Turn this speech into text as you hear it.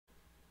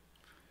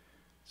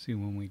see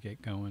when we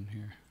get going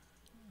here.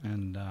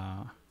 And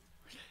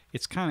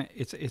it's kind of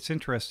it's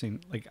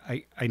interesting. Like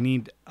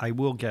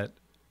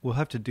we'll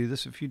have to do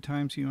this a few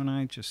times, you and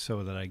I, just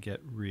so that I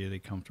get really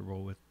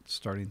comfortable with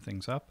starting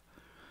things up.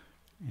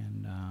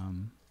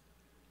 And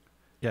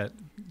get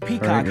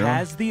Peacock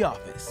has The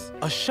Office,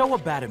 a show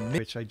about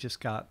which I just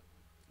got.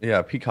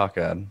 Yeah, Peacock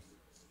ad.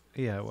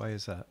 Yeah, why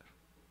is that?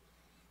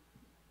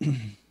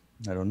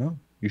 I don't know.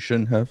 You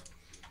shouldn't have.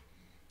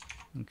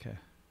 Okay.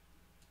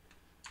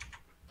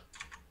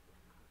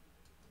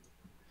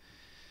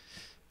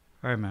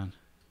 All right, man.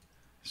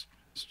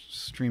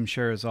 Stream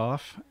share is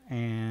off,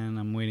 and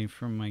I'm waiting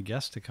for my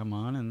guest to come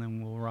on, and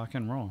then we'll rock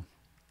and roll.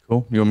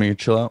 Cool. You want me to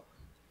chill out?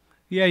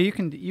 Yeah, you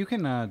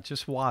can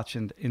just watch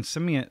and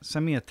send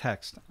me a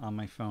text on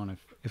my phone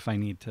if I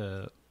need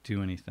to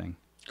do anything.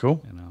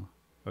 Cool. You know.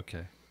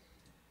 Okay.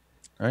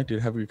 All right,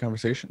 dude. Have a good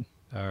conversation.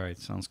 All right.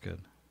 Sounds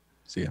good.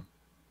 See ya.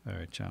 All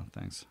right. Ciao.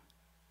 Thanks.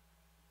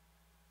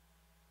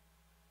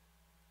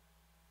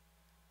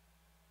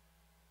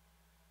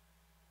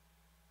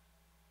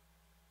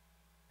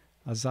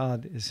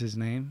 Azad is his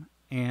name,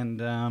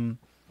 and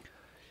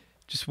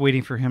just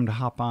waiting for him to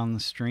hop on the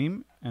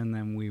stream, and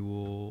then we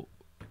will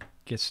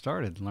get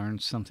started, learn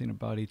something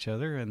about each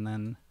other, and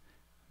then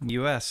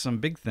U.S. some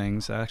big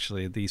things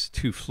actually. These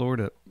two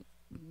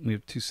we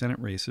have two Senate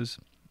races.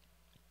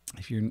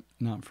 If you're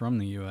not from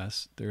the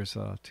U.S., there's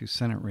two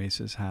Senate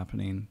races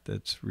happening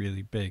that's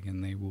really big,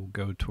 and they will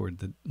go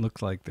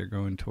look like they're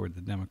going toward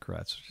the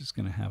Democrats, which is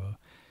going to have a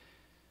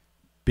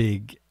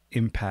big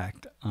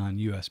impact on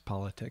U.S.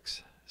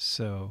 politics.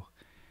 So,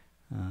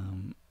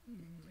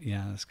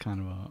 yeah, it's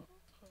kind of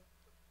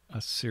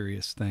a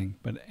serious thing.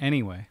 But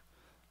anyway,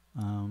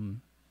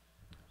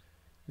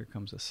 here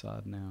comes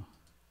Azad now.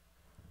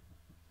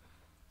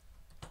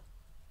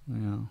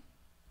 Yeah.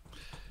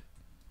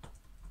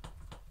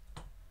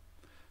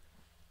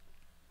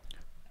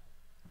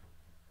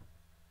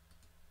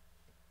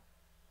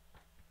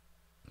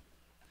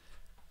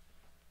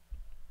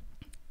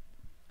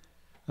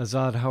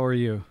 Azad, how are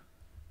you?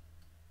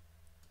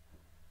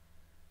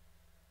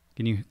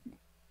 Can you?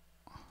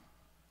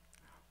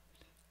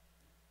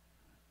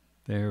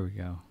 There we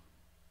go.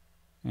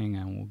 Hang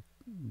on, we'll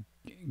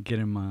get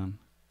him on.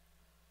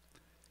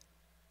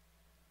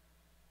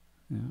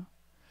 Yeah.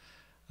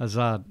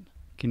 Azad,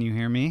 can you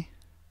hear me?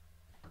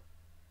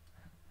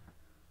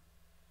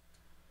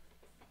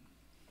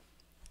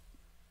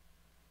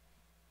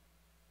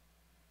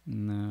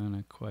 No,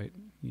 not quite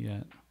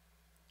yet.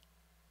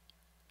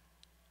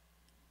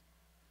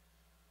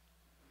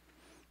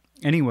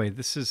 Anyway,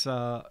 this is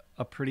a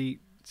pretty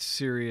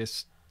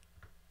serious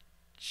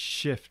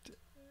shift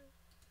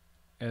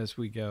as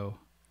we go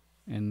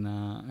in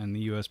the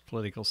U.S.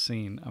 political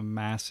scene. A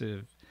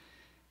massive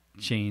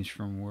change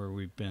from where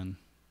we've been,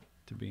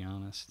 to be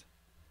honest.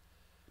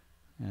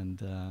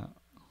 And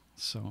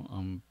so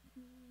I'm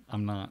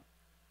not.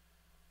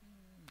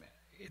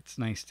 It's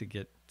nice to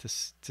get to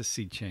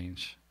see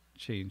change.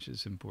 Change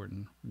is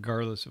important,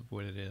 regardless of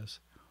what it is.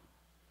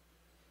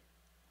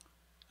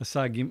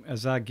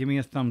 Azad, give me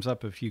a thumbs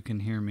up if you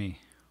can hear me.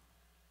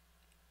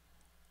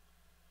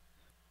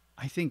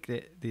 I think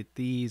that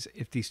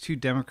if these two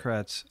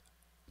Democrats,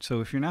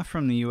 so if you're not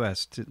from the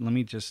U.S., let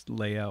me just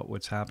lay out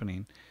what's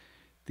happening.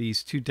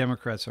 These two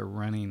Democrats are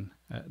running.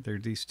 There are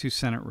these two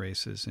Senate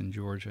races in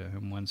Georgia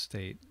in one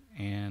state,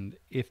 and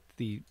if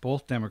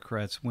both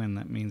Democrats win,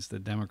 that means the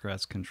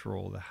Democrats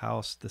control the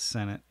House, the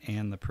Senate,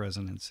 and the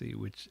presidency,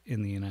 which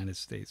in the United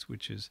States,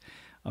 which is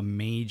a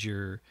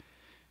major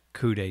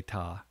coup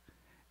d'état,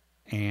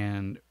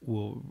 and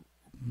will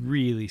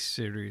really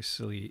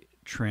seriously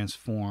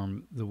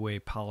transform the way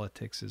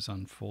politics is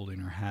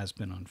unfolding or has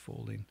been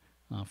unfolding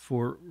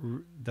for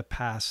the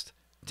past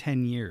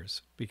 10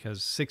 years,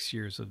 because 6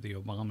 years of the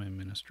Obama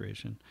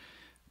administration,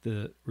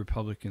 the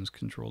Republicans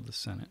controlled the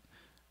Senate.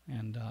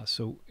 And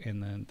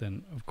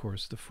then of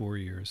course the 4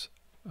 years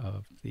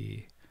of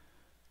the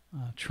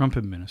Trump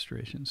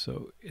administration.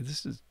 So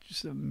this is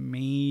just a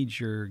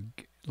major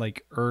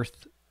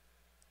earth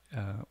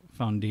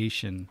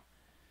foundation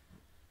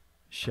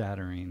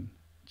shattering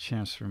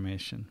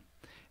transformation.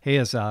 Hey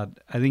Azad,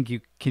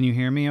 can you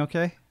hear me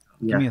okay?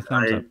 Yeah, give me a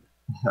thumbs up.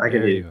 I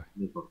can hear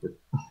you.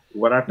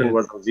 What happened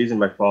was I was using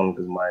my phone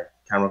because my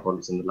camera phone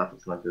is in the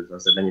laptop connected. So I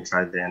said, let me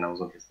try there, and I was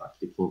like, it's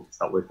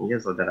not working here.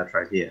 So then I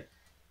tried here.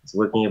 It's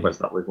working here, but it's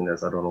not working there,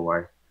 so I don't know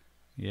why.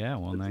 Yeah,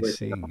 well, nice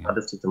seeing you. I'll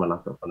just stick to my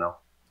laptop for now.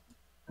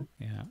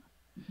 Yeah.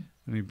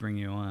 Let me bring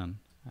you on,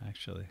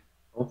 actually.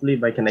 Hopefully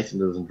my connection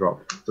doesn't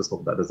drop. Just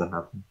hope that doesn't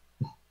happen.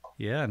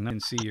 Yeah, no, I can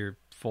see your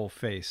full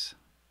face.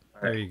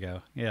 All there right. you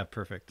go. Yeah,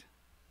 perfect.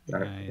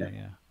 Got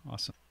Yeah.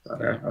 Awesome.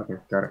 Okay,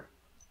 got it.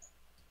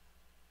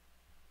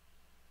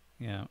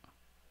 Yeah.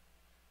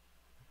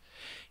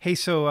 Hey,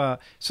 so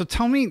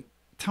tell me,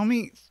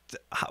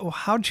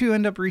 how'd you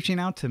end up reaching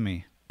out to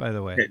me, by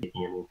the way? Taking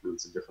an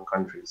influence in different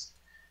countries.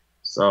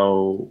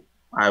 So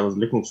I was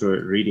looking through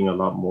it, reading a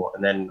lot more,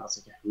 and then I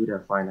was like, who did I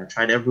find? I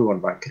tried everyone,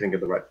 but I couldn't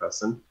get the right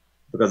person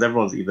because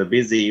everyone's either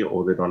busy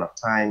or they don't have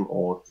time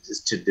or it's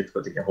just too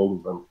difficult to get hold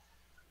of them.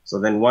 So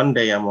then one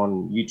day I'm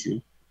on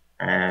YouTube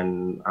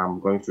and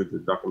I'm going through the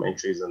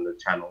documentaries and the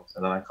channels,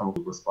 and then I come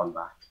to respond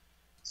back.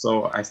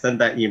 So I sent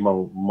that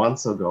email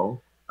months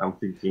ago. I'm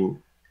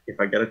thinking, if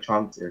I get a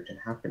chance, it can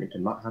happen, it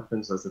cannot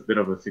happen. So it's a bit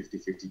of a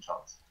 50-50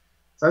 chance.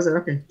 So I said,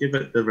 okay, give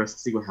it the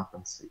rest, see what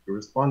happens. If you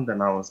respond, then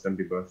now it's going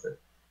to be worth it.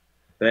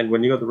 Then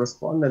when you got the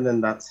respond, and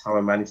then that's how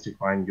I managed to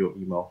find your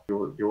email,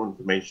 your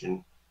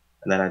information.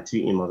 And then I had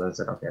 2 emails and I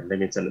said, okay, let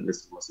me send it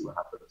this and see what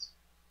happens.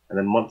 And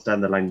then months down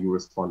the line, you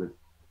responded.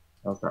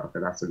 I was like, okay,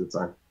 that's a good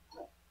sign.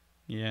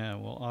 Yeah,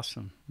 well,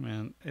 awesome,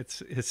 man.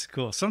 It's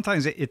cool.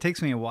 Sometimes it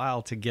takes me a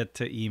while to get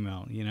to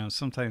email,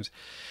 sometimes,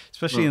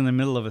 especially in the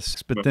middle of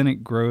but then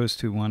it grows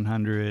to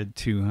 100,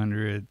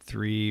 200,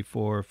 3,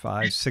 4,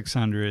 5,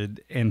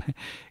 600. And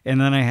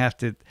then I have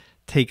to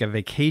take a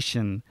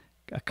vacation,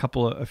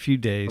 a few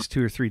days,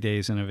 2 or 3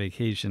 days in a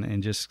vacation,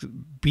 and just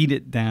beat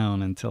it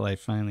down until I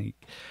finally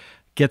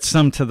get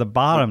some to the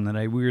bottom that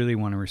I really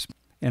want to respond.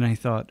 And I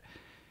thought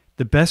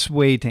the best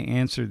way to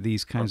answer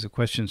these kinds of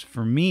questions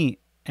for me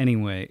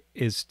anyway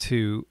is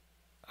to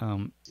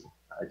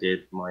I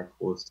did my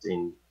course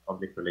in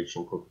public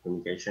relations corporate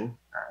communication,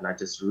 and I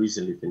just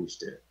recently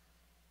finished it.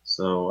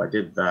 So I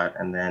did that,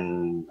 and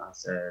then I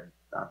said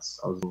I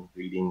was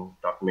reading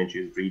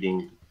documentaries,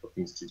 reading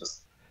things to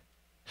just.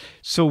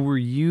 So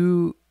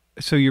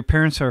your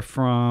parents are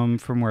from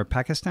where?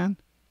 Pakistan?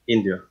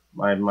 India.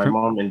 My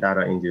mom and dad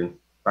are Indian.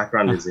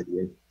 Background is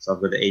Indian, so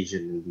I've got the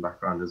Asian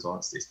background as well.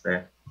 It's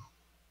there.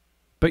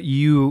 But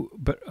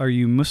are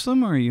you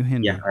Muslim or are you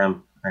Hindu? Yeah, I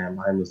am.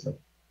 I'm Muslim.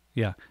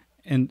 Yeah,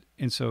 and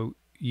so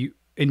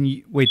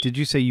wait, did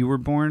you say you were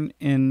born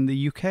in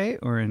the UK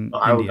or in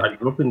India? I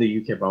grew up in the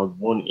UK, but I was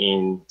born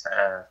in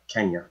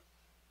Kenya.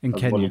 In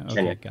Kenya,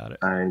 okay, got it.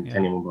 In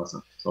Kenya,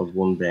 Mombasa. So I was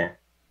born there.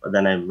 But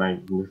then I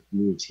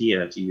moved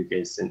here to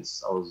UK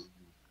since I was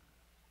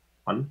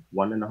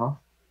one and a half,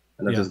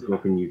 and I just grew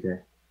up in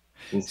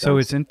UK. So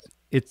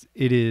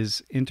it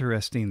is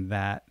interesting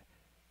that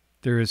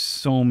there is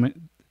so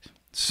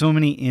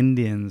many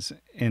Indians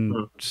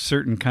in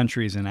certain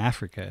countries in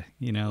Africa,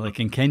 like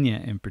in Kenya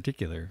in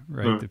particular,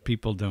 right? That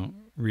people don't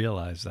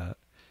realize that.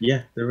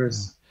 Yeah, there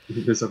is.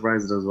 You'll be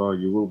surprised as well.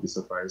 You will be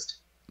surprised.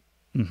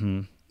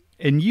 Mm-hmm.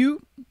 And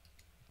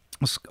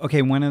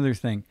okay, one other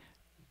thing.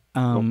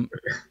 The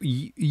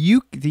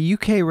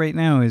UK right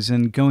now is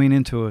going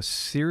into a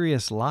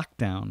serious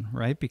lockdown,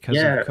 right? Because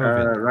of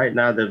COVID. Right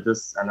now they've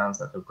just announced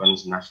that they've gone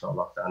into national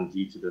lockdown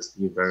due to this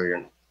new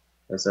variant.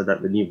 They said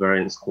that the new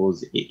variants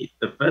cause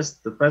the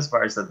first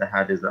virus that they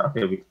had is that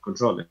okay, we can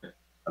control it,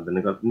 and then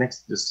they got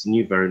this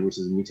new variant which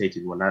is a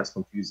mutated one. Now it's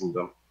confusing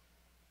them.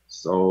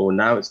 So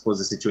now it's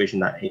caused a situation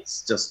that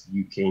it's just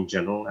UK in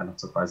general, and I'm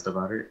surprised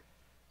about it.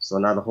 So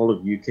now the whole of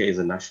UK is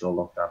a national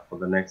lockdown for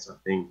the next, I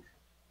think,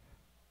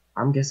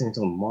 I'm guessing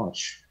until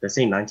March. They're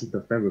saying 19th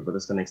of February, but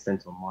it's going to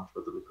extend till March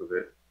by the look of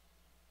it.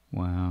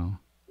 Wow.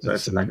 So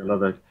it's like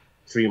another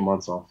 3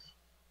 months off.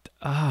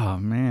 Oh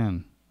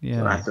man. Yeah.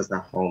 So that's just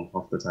at home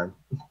half the time.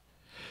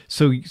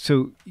 So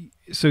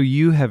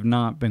you have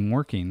not been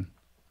working?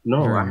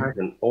 No, I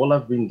haven't. All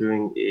I've been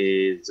doing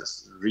is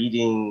just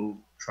reading,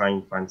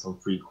 trying to find some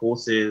free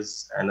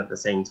courses, and at the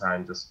same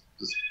time, just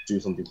do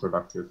something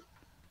productive.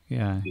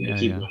 Yeah.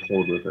 Keep going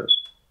forward with it.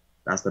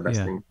 That's the best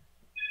thing.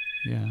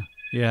 Yeah.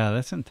 Yeah,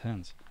 that's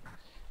intense.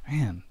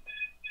 Man,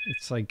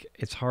 it's like,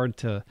 it's hard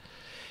to,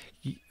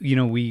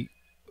 we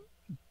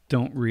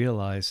don't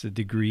realize the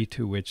degree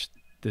to which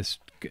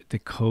the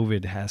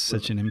COVID has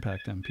such an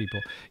impact on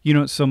people.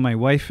 So my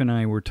wife and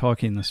I were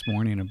talking this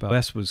morning about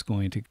US was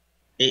going to.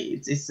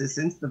 It's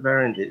since the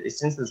variant,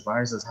 since this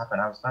virus has happened,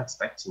 I was not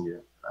expecting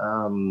you.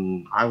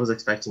 I was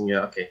expecting you,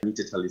 okay, I need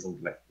to tell you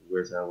something like,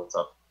 what's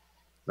up?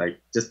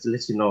 Like, just to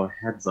let you know,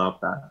 heads up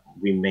that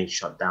we may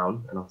shut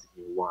down. And I'm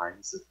thinking, why?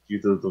 It's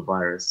due to the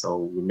virus. So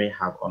we may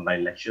have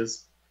online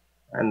lectures.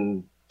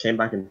 And came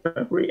back in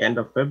February, end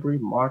of February,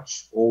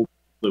 March, all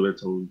the way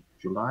till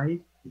July.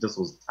 It just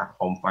was at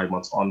home 5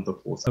 months on the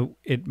course. So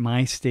at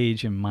my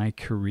stage in my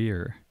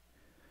career,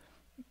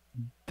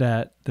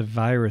 that the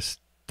virus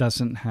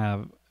doesn't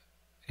have,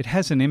 it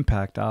has an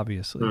impact,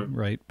 obviously,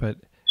 right? But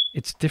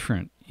it's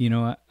different.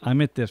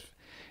 I'm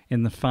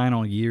in the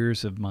final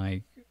years of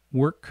my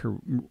work,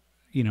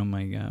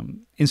 my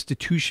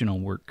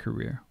institutional work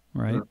career,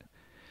 right?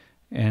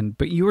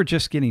 But you were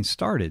just getting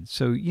started,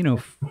 so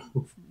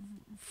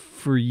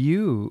for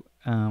you,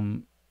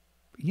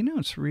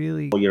 it's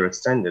really. Well, you're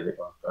extended.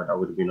 That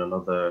would have been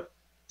another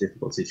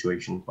difficult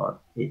situation, but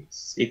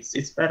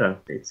it's better.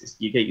 It's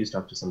you get used to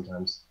it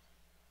sometimes.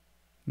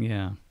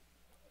 Yeah.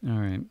 All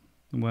right.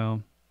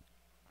 Well.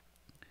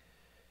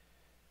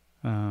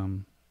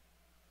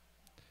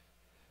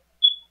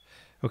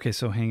 Okay,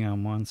 so hang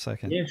on one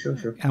second. Yeah, sure.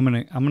 I'm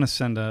gonna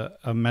send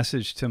a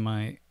message to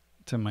my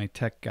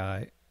tech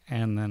guy,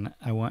 and then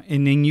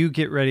then you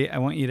get ready. I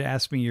want you to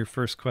ask me your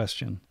first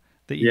question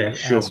that you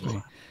asked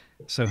me.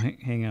 So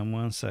hang on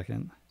one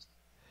second.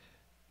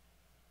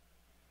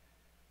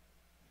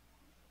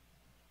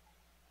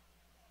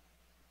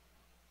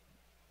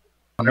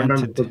 I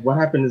remember because what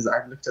happened is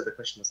I looked at the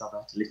question myself. I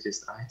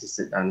had to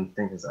sit down and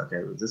think,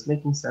 okay, was this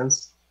making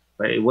sense?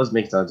 But it was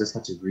making sense. I just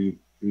had to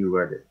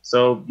reword it.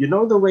 So you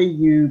know the way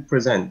you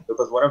present,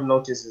 because what I've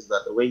noticed is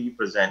that the way you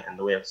present and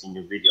the way I've seen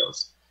your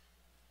videos,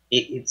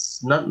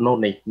 it's not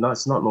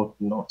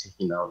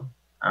taking down.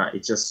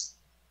 It's just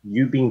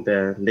you being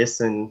there,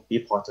 listen, be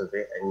part of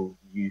it, and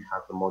you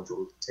have the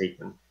module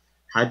taken.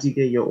 How do you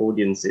get your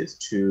audiences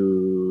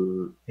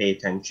to pay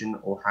attention,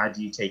 or how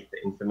do you take the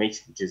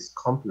information, which is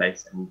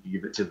complex, and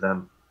give it to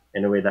them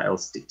in a way that it'll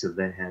stick to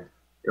their head?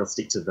 It'll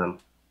stick to them.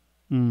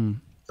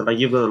 So like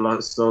you've got a lot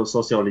of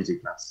sociology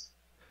class,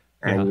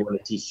 and you want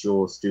to teach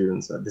your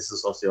students that this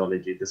is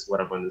sociology, this is what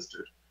I've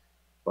understood.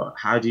 But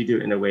how do you do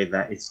it in a way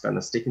that it's going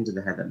to stick into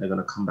the head, that they're going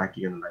to come back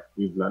again like,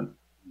 we've learned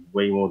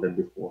way more than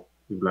before.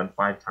 We've learned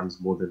 5 times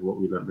more than what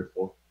we learned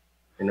before,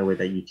 in a way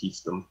that you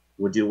teach them.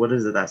 What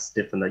is it that's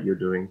different that you're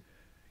doing?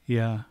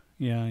 Yeah.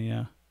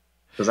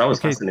 Because that was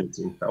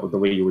fascinating. That was the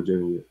way you were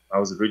doing it. I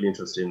was really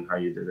interested in how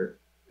you did it.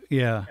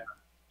 Yeah.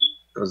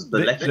 Because the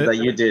lecture that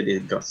you did,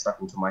 it got stuck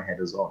into my head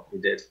as well.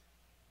 It did.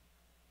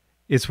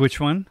 It's which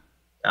one?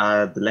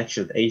 The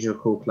lecture, the Asia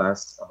Cool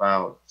class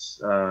about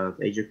the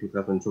Asia Cool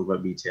class when you talk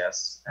about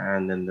BTS,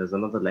 and then there's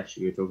another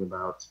lecture you're talking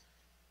about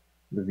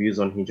the views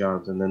on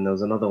hijabs, and then there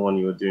was another one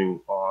you were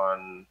doing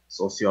on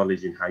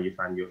sociology and how you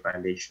found your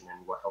foundation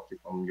and what helped you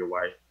from your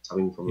wife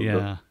telling you from the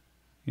book.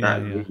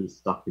 That really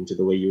stuck into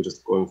the way you were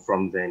just going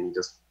from there, and you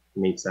just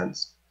made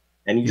sense,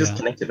 and you just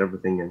connected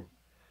everything in.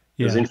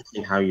 It was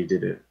interesting how you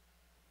did it.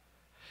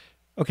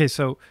 Okay,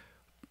 so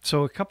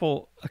a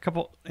couple,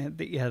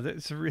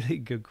 that's a really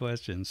good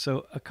question.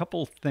 So a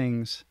couple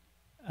things.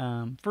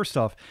 First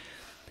off,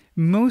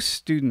 most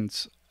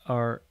students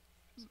are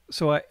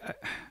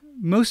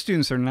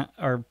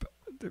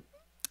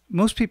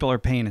most people are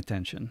paying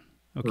attention.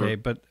 Okay,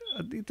 but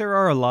there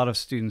are a lot of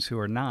students who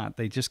are not.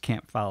 They just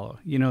can't follow.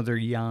 They're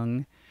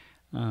young.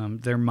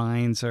 Their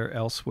minds are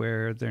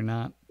elsewhere. They're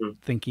not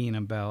thinking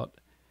about.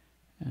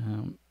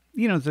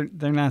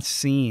 They're not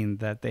seeing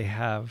that they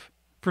have.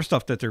 First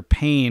off, that they're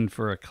paying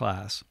for a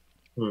class,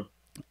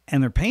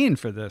 and they're paying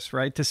for this,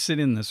 right, to sit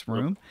in this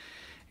room,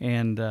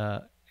 and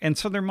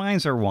so their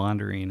minds are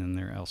wandering and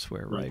they're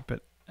elsewhere, right?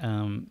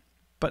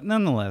 But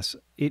nonetheless,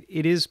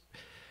 it is.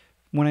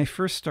 When I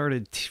first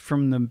started,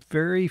 from the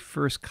very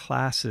first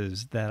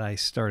classes that I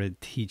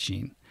started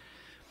teaching,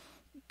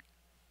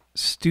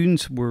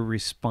 students were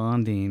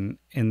responding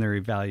in their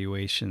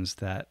evaluations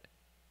that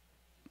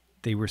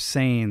they were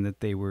saying that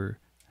they were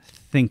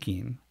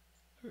thinking.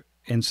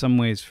 In some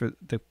ways, for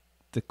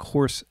the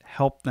course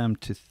helped them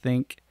to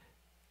think,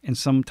 and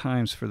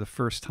sometimes for the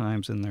first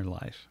times in their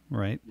life,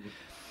 right?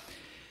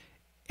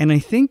 And I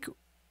think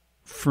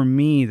for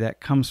me,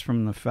 that comes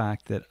from the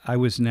fact that I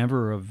was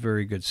never a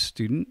very good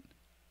student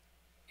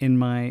in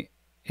my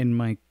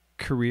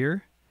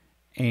career,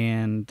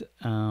 and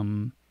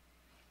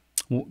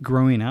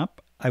growing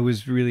up, I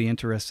was really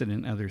interested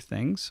in other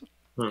things.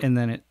 And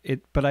then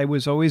but I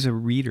was always a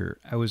reader.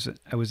 I was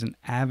an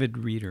avid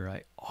reader.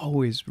 I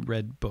always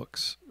read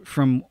books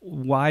from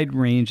wide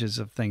ranges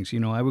of things.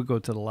 I would go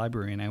to the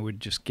library and I would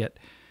just get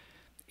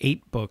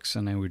 8 books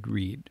and I would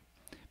read.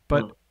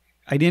 But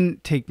I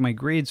didn't take my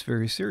grades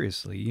very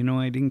seriously.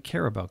 I didn't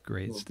care about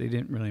grades. They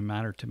didn't really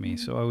matter to me.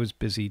 So I was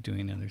busy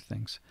doing other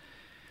things.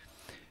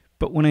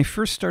 But when I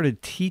first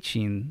started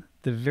teaching,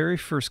 the very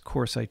first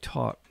course I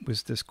taught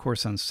was this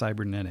course on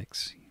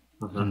cybernetics.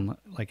 On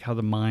like how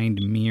the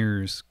mind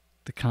mirrors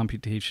the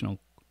computational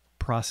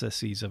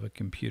processes of a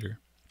computer.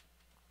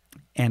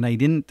 And I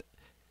didn't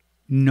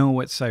know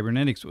what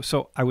cybernetics was.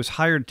 So I was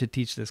hired to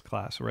teach this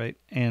class, right?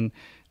 And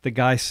the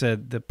guy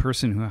said, the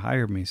person who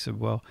hired me said,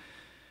 well,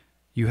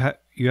 you have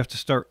to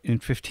start in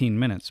 15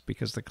 minutes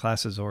because the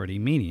class is already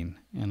meeting.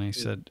 And I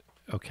said,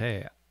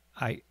 okay.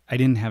 I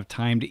didn't have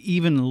time to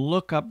even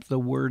look up the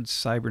word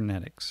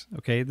cybernetics.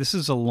 Okay, this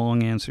is a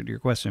long answer to your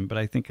question, but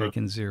I think I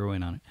can zero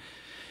in on it.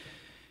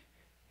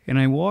 And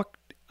I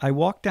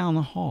walked down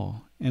the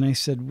hall and I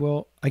said,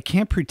 well, I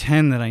can't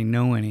pretend that I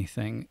know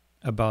anything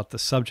about the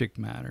subject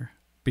matter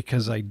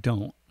because I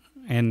don't.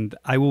 And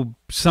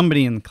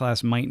somebody in the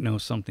class might know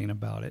something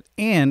about it.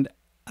 And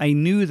I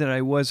knew that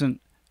I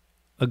wasn't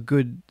I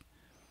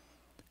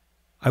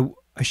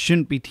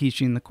shouldn't be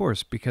teaching the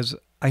course because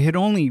I had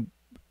only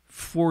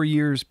 4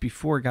 years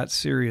before got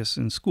serious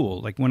in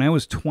school. Like when I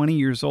was 20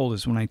 years old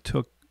is when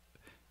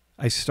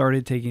I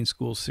started taking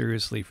school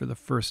seriously for the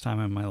first time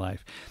in my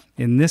life.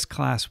 In this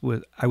class,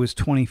 I was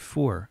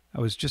 24.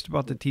 I was just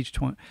about to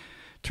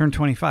turn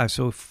 25.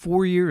 So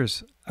 4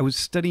 years, I was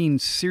studying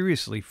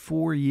seriously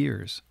 4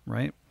 years,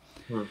 right?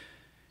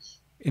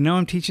 And now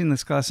I'm teaching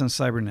this class on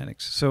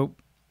cybernetics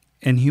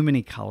and human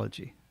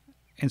ecology.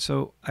 And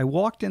so I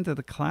walked into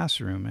the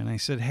classroom and I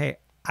said, hey,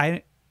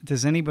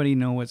 does anybody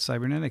know what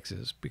cybernetics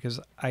is? Because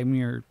I'm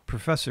your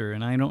professor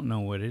and I don't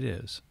know what it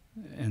is.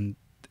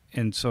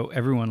 And so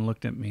everyone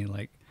looked at me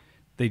like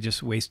they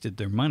just wasted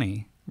their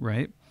money,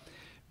 right?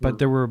 But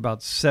there were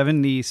about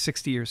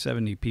 60 or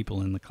 70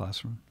 people in the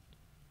classroom.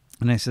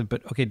 And I said,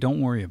 but okay,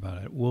 don't worry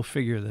about it. We'll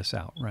figure this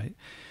out, right?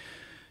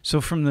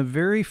 So from the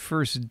very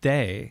first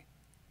day,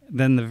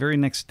 then the very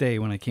next day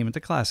when I came into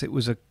class, it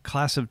was a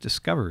class of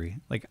discovery.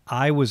 Like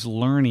I was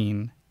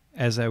learning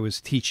as I was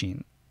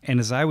teaching. And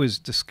as I was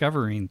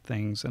discovering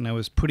things and I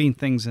was putting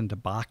things into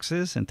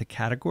boxes, into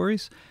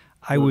categories,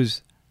 I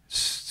was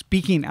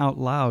speaking out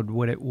loud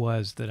what it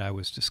was that I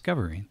was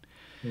discovering.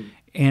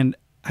 And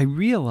I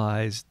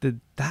realized that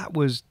that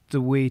was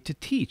the way to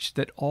teach,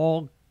 that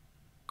all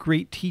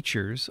great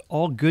teachers,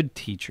 all good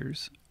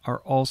teachers are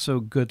also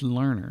good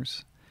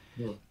learners.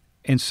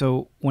 And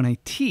so when I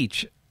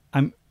teach,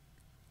 I'm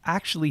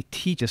actually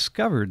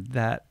discovered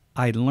that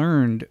I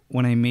learned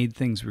when I made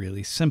things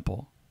really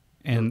simple.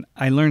 And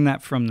I learned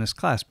that from this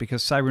class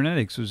because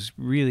cybernetics was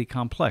really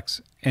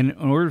complex. And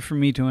in order for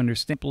me to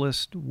understand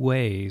simplest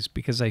ways,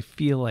 because I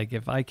feel like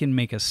if I can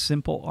make a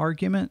simple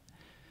argument,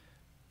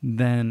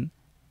 then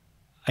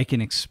I can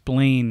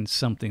explain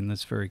something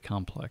that's very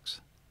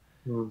complex.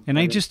 And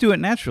I just do it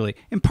naturally,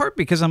 in part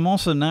because I'm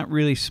also not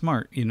really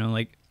smart, you know,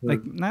 like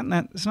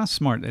not it's not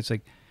smart. It's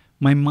like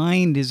my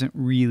mind isn't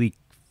really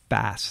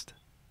fast.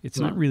 It's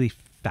not really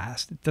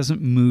fast. It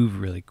doesn't move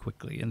really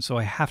quickly. And so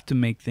I have to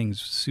make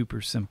things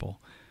super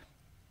simple.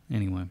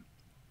 Anyway.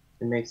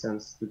 It makes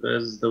sense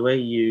because the way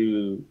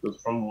it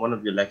was from one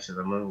of your lectures,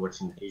 I remember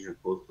watching the Asian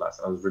Code class.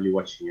 I was really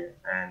watching it,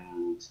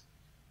 and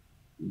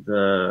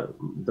the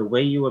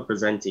way you were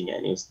presenting it,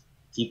 and it was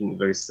keeping it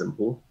very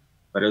simple,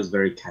 but it was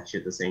very catchy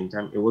at the same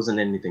time. It wasn't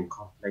anything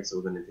complex, it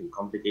wasn't anything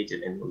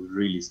complicated, and it was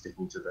really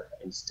sticking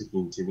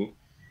to me.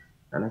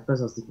 And at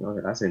first I was thinking,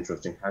 okay, that's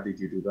interesting. How did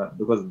you do that?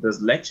 Because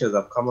there's lectures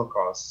I've come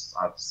across,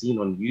 I've seen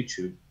on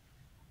YouTube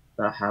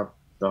that have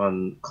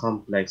done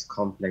complex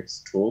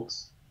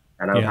talks,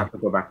 and I would have to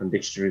go back on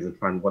dictionaries and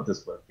find what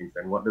this word means,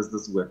 and what does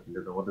this word mean,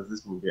 and what does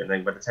this mean, and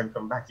then by the time you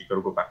come back, you got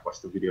to go back,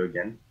 watch the video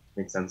again,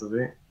 make sense of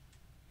it.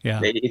 Yeah,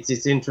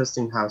 it's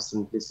interesting how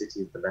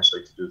simplicity is the best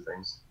way to do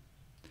things,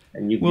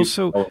 and it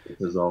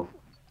as well.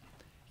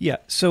 Yeah.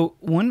 So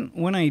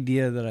one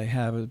idea that I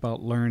have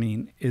about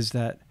learning is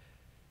that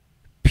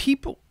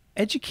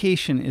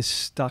education is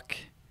stuck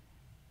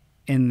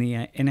and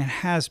it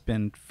has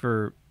been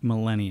for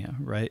millennia,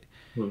 right?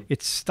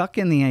 It's stuck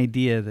in the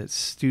idea that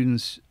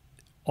students,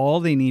 all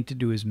they need to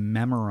do is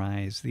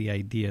memorize the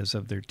ideas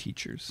of their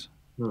teachers,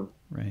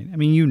 right? I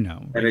mean, you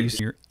know, right?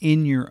 You're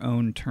in your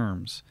own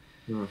terms.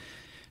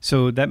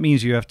 So that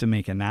means you have to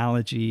make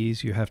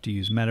analogies, you have to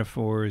use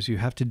metaphors, you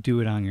have to do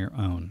it on your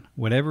own.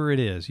 Whatever it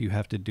is, you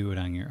have to do it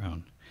on your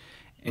own.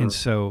 And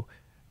so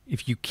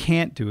if you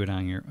can't do it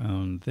on your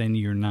own, then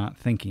you're not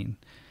thinking.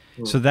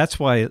 So that's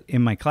why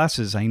in my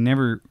classes, I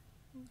never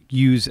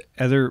use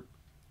other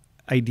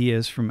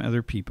ideas from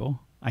other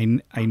people. I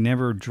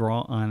never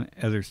draw on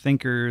other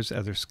thinkers,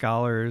 other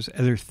scholars,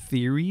 other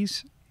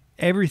theories.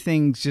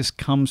 Everything just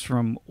comes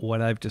from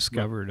what I've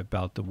discovered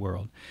about the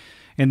world.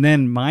 And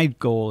then my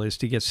goal is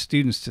to get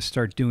students to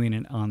start doing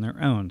it on their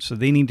own. So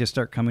they need to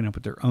start coming up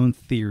with their own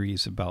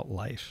theories about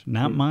life,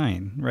 not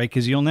mine, right?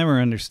 Because you'll never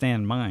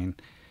understand mine.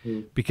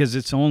 Because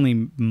it's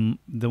only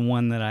the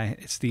one that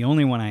it's the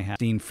only one I have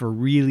seen for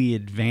really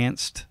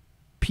advanced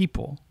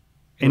people.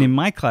 And in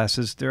my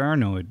classes, there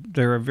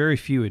are very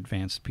few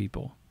advanced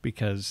people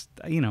because,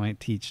 you know, I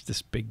teach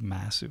this big,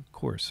 massive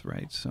course,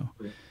 right? So,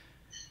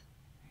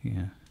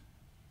 yeah.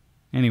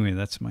 Anyway,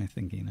 that's my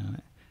thinking on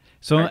it.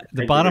 So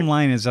the bottom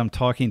line is I'm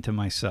talking to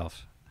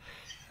myself.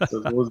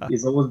 So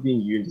it's always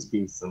being you and just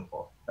being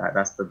simple.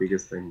 That's the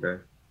biggest thing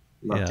there.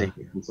 Not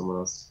taking it from someone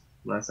else.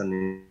 That's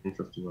an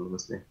interesting one,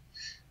 honestly.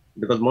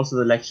 Because most of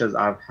the lectures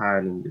I've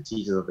had and the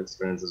teachers I've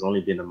experienced, there's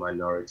only been a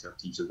minority of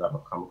teachers that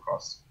I've come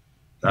across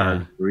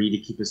that really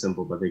keep it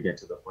simple, but they get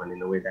to the point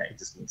in a way that it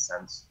just makes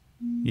sense.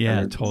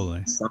 Yeah,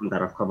 totally. Some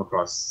that I've come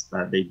across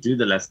that they do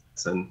the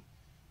lesson,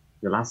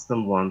 you'll ask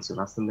them once,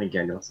 you'll ask them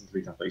again, you'll ask them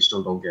 3 times, but you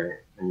still don't get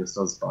it, and you're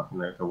still starting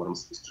like, okay, what am I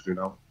supposed to do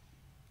now?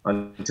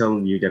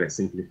 Until you get it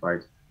simplified.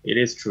 It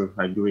is true.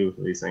 I agree with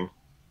what you're saying.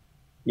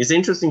 It's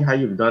interesting how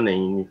you've done it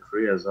in your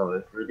career as well.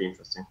 It's really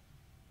interesting.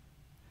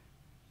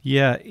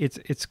 Yeah,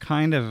 it's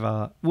kind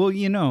of well,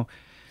 you know,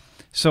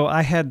 so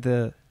I had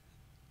the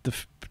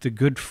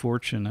good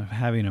fortune of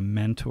having a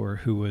mentor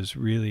who was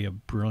really a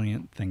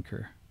brilliant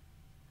thinker,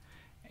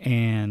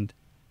 and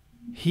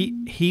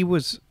he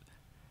was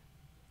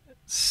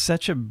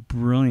such a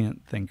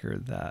brilliant thinker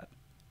that,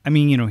 I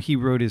mean, you know, he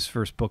wrote his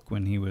first book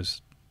when he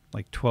was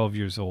like 12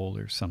 years old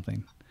or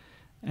something,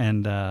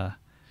 and I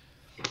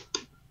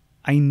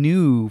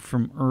knew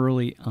from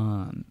early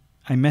on.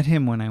 I met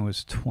him when I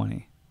was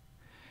 20.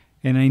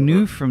 And I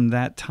knew from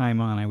that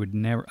time on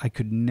I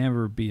could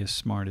never be as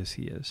smart as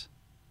he is,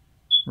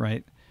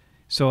 right?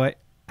 So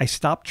I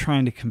stopped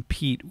trying to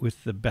compete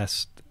with the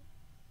best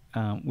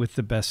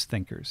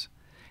thinkers,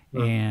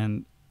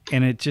 and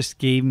it just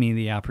gave me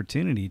the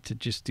opportunity to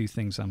just do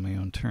things on my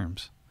own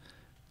terms,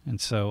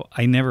 and so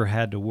I never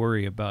had to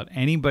worry about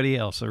anybody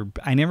else, or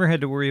I never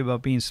had to worry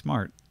about being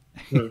smart.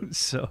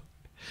 So,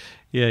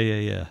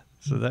 yeah.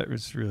 So that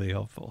was really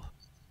helpful.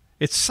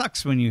 It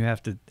sucks when you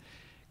have to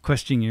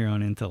question your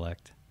own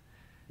intellect.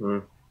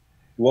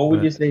 What would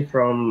But you say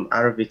from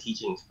out of your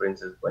teaching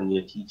experiences when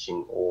you're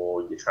teaching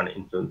or you're trying to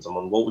influence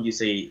someone? What would you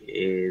say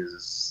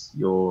is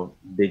your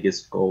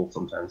biggest goal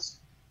sometimes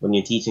when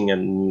you're teaching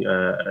and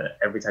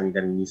every time you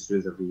get new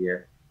students every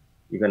year,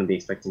 you're going to be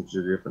expecting to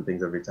do different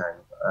things every time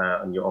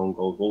on your own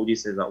goals. What would you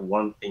say is that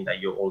one thing that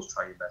you're always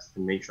trying your best to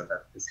make sure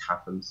that this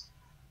happens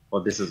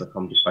or this is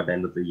accomplished by the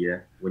end of the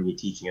year when you're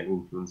teaching and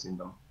influencing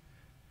them?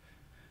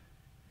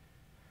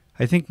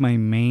 I think my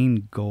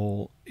main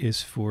goal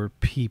is for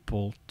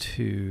people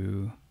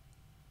to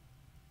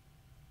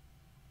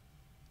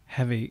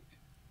have a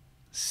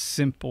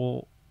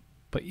simple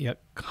but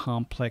yet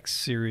complex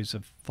series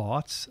of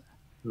thoughts.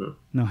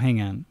 No,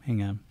 hang on.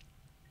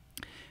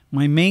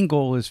 My main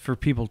goal is for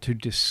people to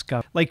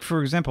discover, like,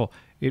 for example,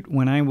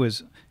 when I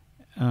was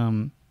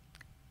at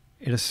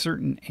a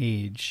certain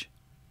age,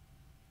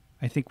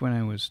 I think when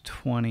I was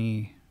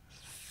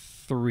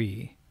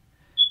 23,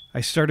 I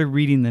started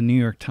reading the New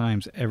York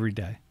Times every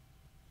day.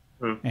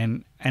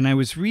 And I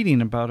was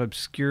reading about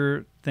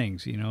obscure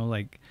things,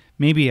 like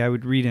maybe I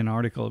would read an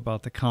article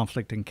about the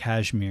conflict in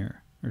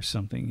Kashmir or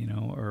something,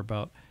 or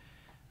about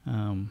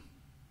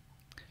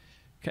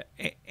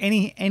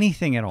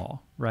anything at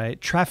all,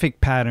 right?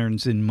 Traffic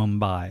patterns in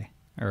Mumbai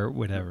or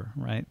whatever,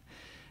 right?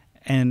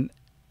 And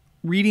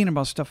reading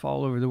about stuff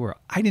all over the world.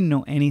 I didn't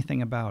know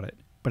anything about it,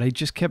 but I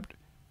just kept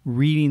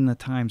reading the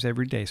Times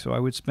every day. So I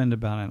would spend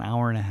about an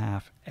hour and a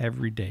half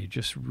every day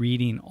just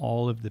reading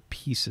all of the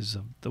pieces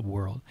of the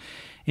world.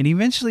 And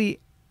eventually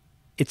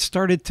it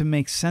started to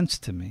make sense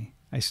to me.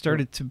 I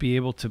started to be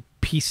able to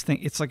piece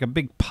things. It's like a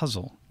big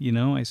puzzle,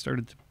 I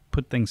started to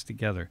put things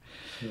together.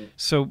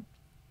 So,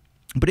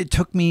 but it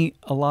took me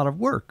a lot of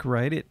work,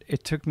 right?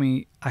 It took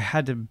me, I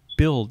had to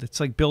build. It's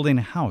like building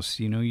a house,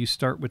 you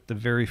start with the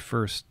very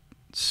first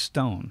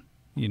stone,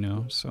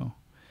 So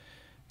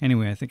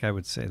anyway, I think I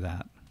would say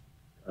that.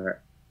 All right.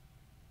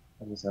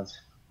 That makes sense.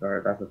 All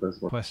right, that's the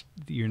first one.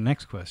 Your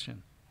next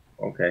question.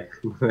 Okay,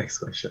 next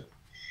question.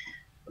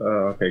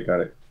 Okay,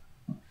 got it.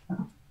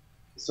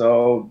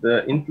 So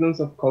the influence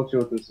of culture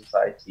within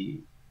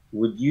society,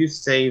 would you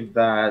say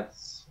that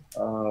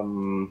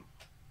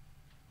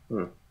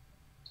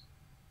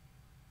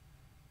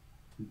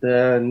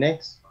the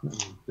next,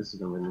 this is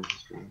going to be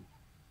interesting.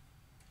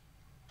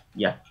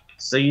 Yeah.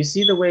 So you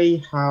see the way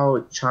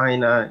how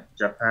China,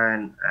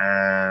 Japan,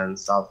 and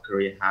South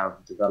Korea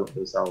have developed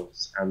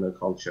themselves and their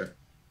culture.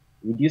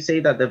 Would you say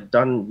that they've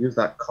used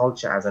that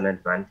culture as an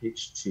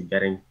advantage to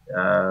getting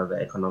the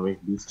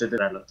economic booster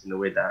developed in a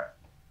way that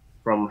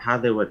from how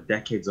they were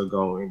decades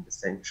ago in the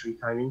century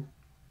timing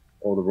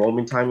or the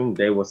Roman timing,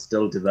 they were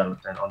still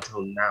developed. And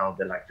until now,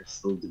 they're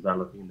still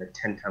developing the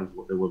 10 times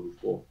what they were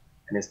before.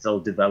 And it's still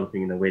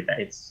developing in a way that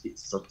it's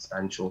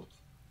substantial.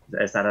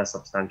 It's at a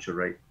substantial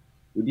rate.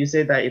 Would you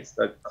say that it's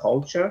the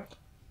culture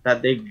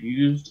that they've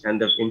used and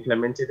they've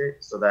implemented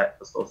it so that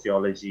the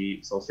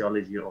sociology or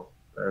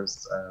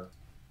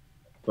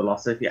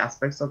philosophy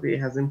aspects of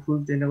it has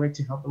improved in a way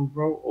to help them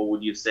grow? Or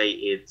would you say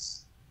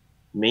it's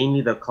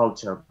mainly the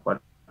culture,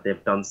 but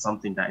they've done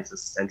something that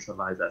is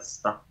centralized, that's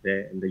stuck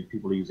there, and the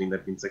people are using that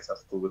have been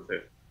successful with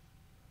it?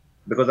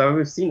 Because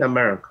we've seen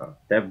America,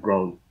 they've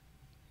grown.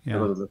 Yeah.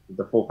 Because of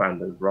the four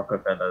founders,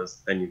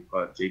 Rockefellers, then you've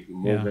got J.P.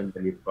 Morgan,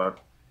 then you've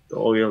got the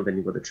oil, then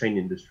you've got the train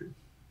industry.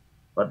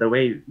 But the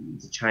way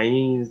the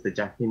Chinese, the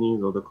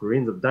Japanese, or the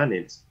Koreans have done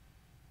it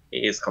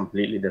is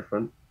completely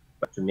different.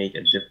 But to make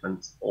a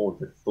difference, all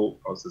the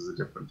thought processes are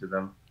different to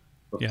them.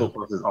 The thought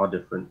processes are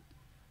different.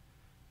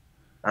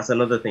 That's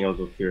another thing I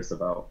was curious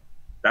about.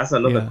 That's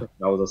another question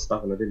I was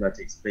stuck and I didn't have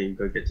to explain,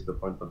 go get to the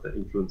point of the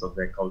influence of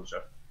their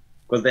culture.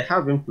 Because they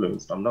have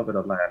influenced, I'm not going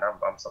to lie, and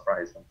I'm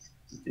surprised.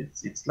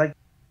 It's like,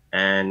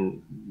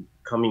 and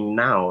coming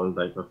now,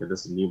 like, okay,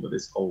 this is new, but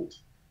it's old.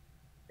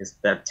 It's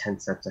that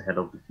 10 steps ahead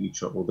of the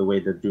future, or the way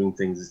they're doing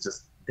things is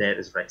just there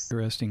is right.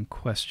 Interesting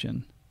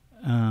question.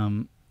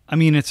 I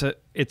mean, it's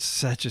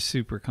such a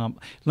super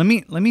Let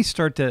me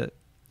start to.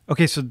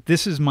 Okay, so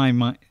this is my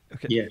mind.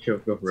 Okay. Yeah, sure,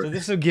 go for it. So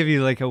this will give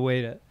you like a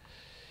way to.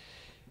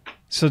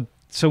 So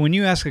when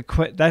you ask a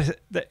question,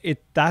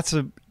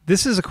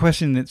 this is a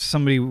question that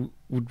somebody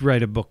would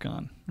write a book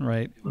on,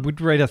 right?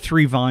 Would write a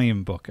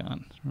 3-volume book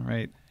on,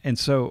 right? And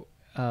so.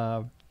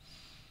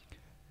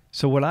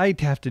 So what I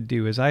have to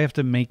do is I have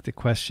to make the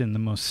question the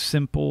most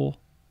simple.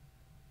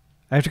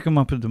 I have to come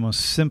up with the most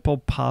simple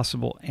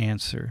possible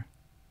answer.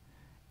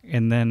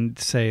 And then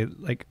say,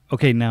 like,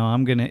 okay, now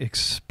I'm going to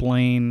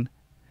explain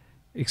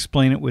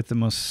it with the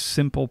most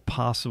simple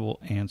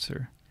possible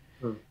answer.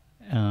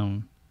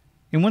 And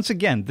once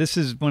again, this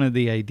is one of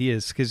the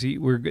ideas, because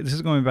this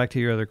is going back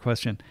to your other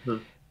question.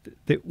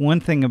 That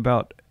one thing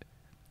about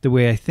the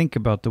way I think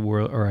about the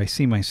world, or I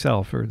see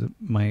myself, or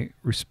my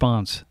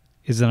response,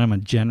 is that I'm a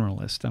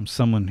generalist. I'm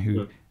someone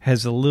who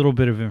has a little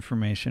bit of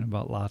information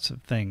about lots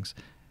of things.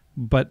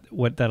 But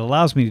what that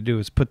allows me to do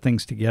is put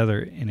things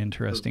together in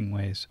interesting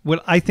ways.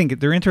 What I think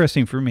they're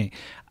interesting for me.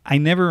 I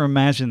never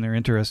imagine they're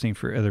interesting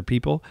for other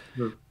people,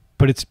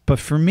 but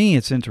for me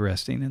it's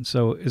interesting. And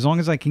so as long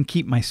as I can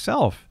keep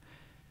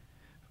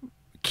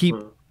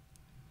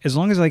as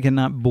long as I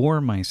cannot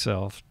bore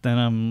myself, then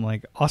I'm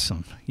like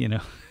awesome, you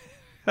know.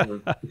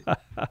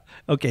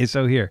 Okay,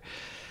 so here.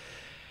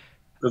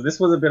 So this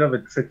was a bit of a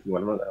tricky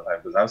one,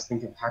 because I was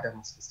thinking, how am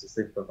I supposed to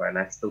say progress, and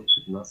I still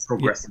could not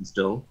progressing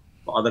still.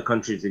 For other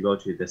countries you go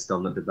to, they're still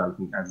not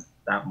developing as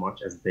that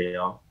much as they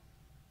are.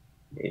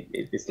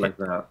 It's like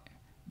that.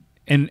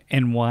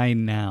 And why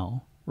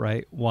now,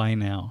 right? Why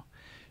now?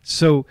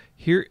 So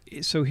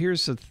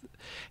here's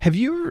have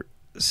you ever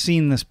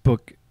seen this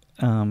book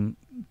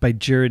by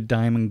Jared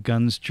Diamond,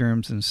 Guns,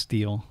 Germs, and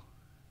Steel?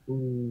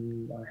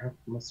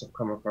 Must have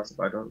come across it,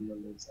 but I don't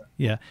remember exactly.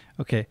 Yeah.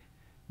 Okay.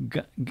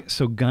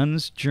 So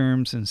Guns,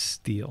 Germs, and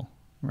Steel,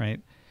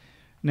 right?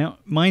 Now,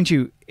 mind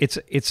you, it's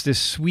this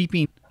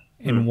sweeping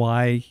and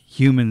why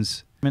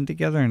humans come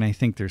together, and I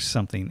think there's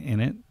something in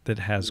it that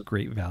has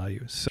great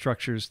value. So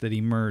structures that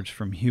emerge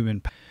from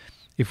human.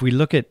 If we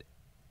look at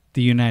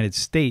the United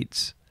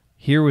States,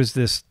 here was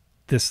this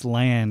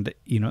land,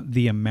 you know,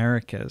 the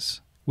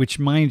Americas, which,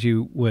 mind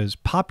you, was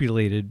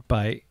populated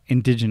by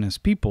indigenous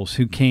peoples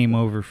who came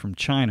over from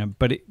China,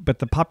 but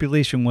the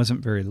population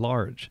wasn't very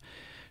large.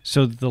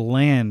 So the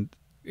land,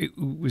 it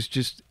was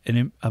just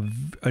an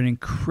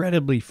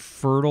incredibly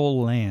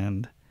fertile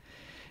land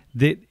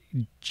that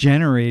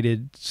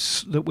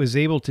was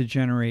able to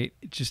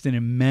generate just an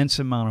immense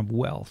amount of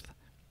wealth.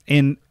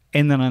 And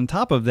then on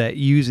top of that,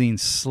 using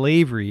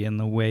slavery in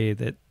the way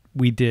that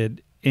we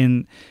did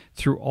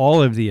through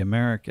all of the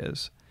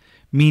Americas,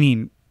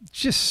 meaning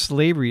just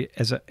slavery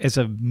as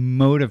a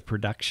mode of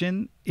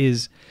production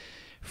is,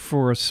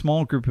 for a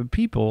small group of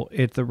people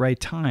at the right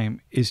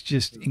time, is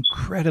just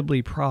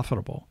incredibly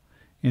profitable.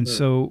 And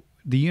so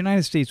the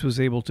United States was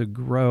able to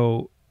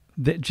grow,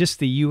 just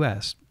the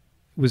U.S.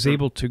 was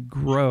able to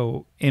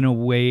grow in a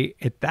way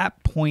at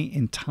that point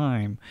in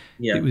time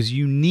that was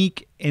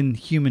unique in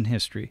human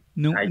history.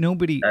 It's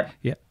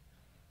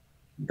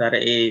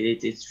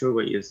true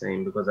what you're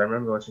saying, because I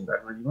remember watching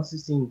that. You must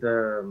have seen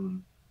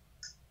the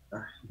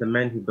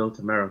Men Who Built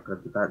America,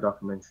 that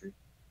documentary.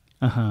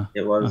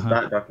 It was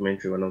that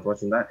documentary. When I was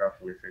watching that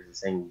documentary, it was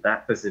saying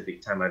that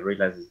specific time, I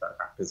realized is that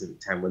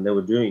specific time when they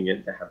were doing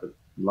it, they had the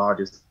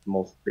largest,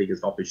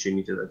 biggest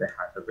opportunity that they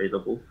had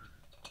available.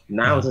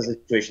 Now it's a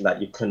situation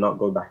that you cannot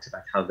go back to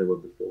like how they were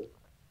before.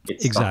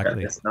 It's stuck at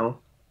this now,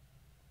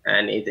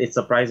 and it's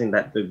surprising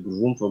that the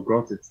room for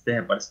growth is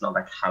there, but it's not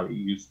like how it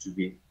used to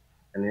be.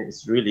 And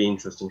it's really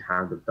interesting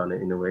how they've done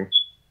it in a way.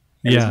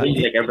 And it's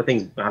really like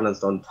everything's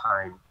balanced on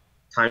time.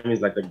 Time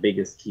is like the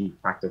biggest key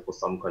factor for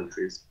some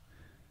countries.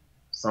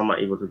 Some are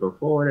able to go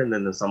forward, and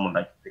then there's someone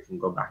like they can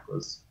go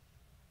backwards.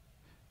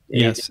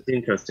 It's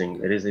interesting.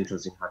 It is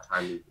interesting how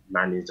time is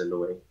managed in a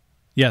way.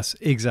 Yes,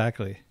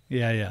 exactly.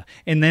 Yeah.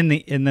 And then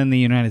the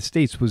United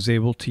States was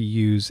able to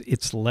use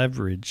its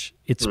leverage,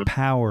 its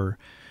power,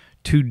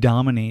 to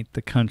dominate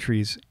the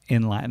countries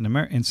in Latin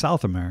America, in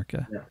South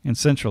America, in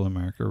Central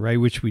America, right?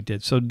 Which we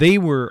did. So they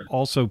were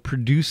also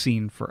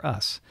producing for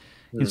us,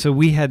 and so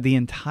we had the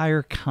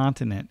entire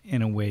continent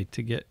in a way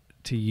to get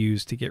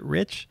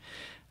rich.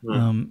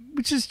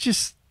 Which is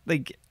just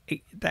like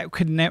that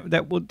could never,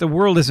 the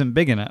world isn't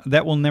big enough.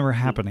 That will never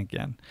happen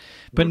again.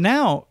 But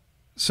now,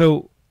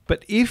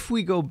 but if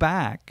we go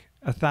back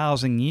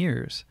 1,000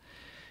 years,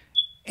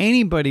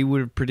 anybody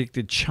would have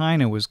predicted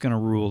China was going to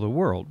rule the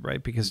world,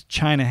 right? Because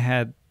China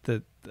had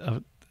a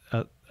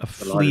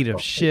fleet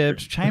of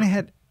ships. China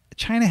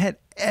had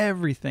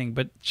everything,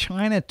 but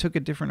China took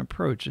a different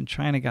approach, and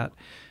China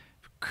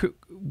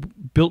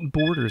built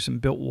borders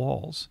and built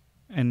walls.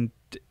 And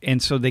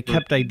so they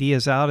kept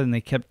ideas out, and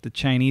they kept the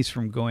Chinese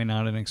from going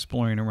out and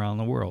exploring around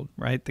the world,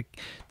 right?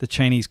 The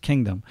Chinese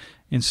kingdom.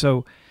 And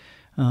so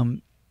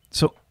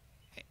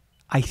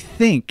I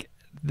think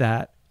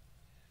that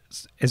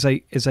as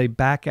I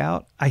back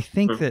out, I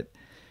think that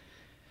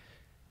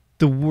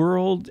the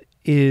world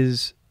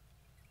is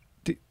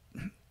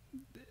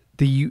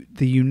the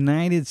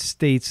United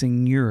States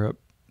and Europe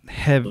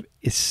have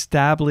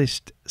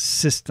established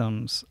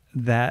systems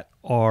that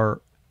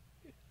are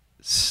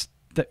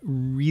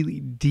really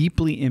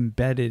deeply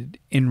embedded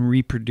in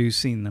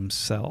reproducing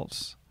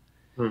themselves,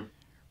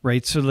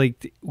 right? So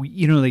like,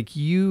 you know, like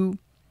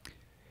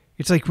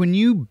it's like when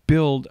you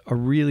build a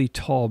really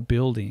tall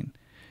building,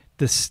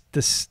 the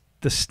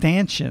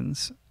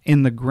stanchions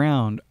in the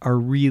ground are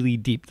really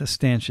deep. The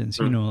stanchions,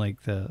 you know,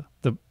 like the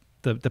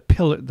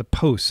pillar, the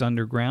posts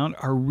underground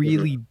are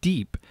really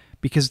deep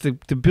because the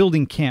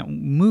building can't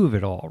move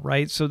at all,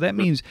 right? So that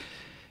means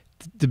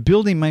the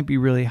building might be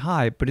really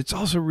high, but it's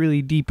also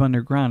really deep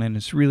underground, and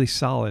it's really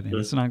solid, and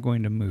it's not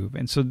going to move.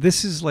 And so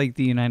this is like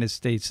the United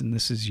States, and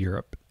this is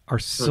Europe, our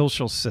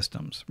social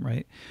systems,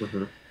 right?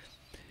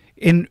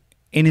 And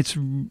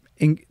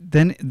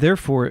then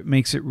therefore it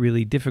makes it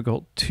really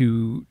difficult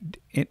to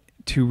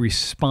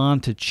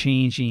respond to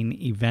changing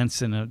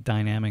events in a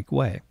dynamic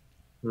way.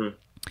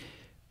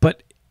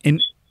 But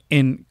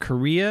in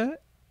Korea,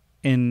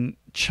 in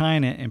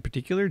China in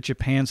particular,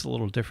 Japan's a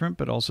little different,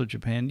 but also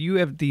Japan, you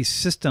have these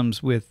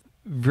systems with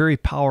very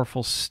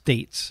powerful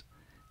states,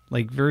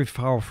 like very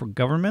powerful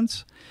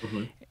governments,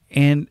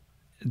 and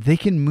they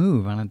can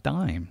move on a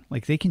dime.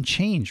 Like they can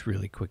change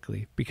really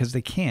quickly because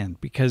they can.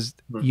 Because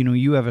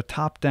you have a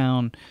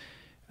top-down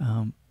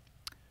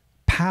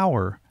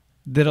power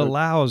that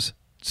allows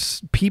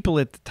people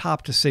at the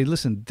top to say,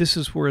 "Listen, this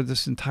is where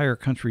this entire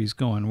country is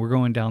going. We're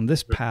going down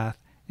this path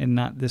and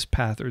not this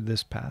path or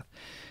this path."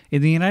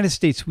 In the United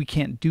States, we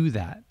can't do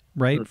that.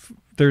 Right?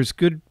 There's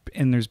good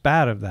and there's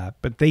bad of that,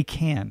 but they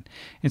can.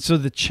 And so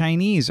the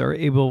Chinese are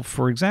able,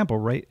 for example,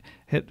 right?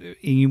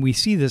 We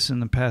see this in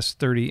the past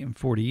 30 and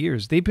 40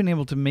 years. They've been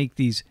able to make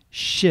these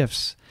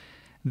shifts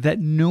that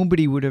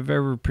nobody would have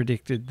ever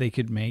predicted they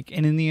could make.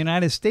 And in the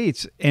United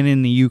States and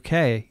in the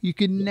UK, you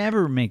could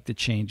never make the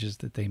changes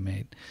that they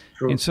made.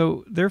 True. And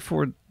so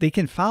therefore they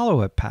can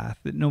follow a path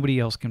that nobody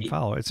else can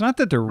follow. It's not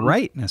that they're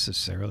right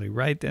necessarily,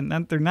 right?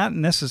 And they're not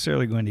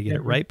necessarily going to get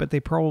it right, but they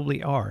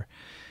probably are.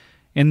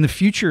 And the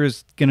future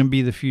is going to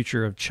be the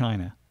future of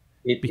China,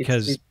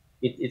 because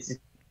it's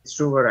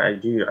true. What I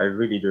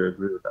really do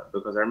agree with that,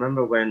 because I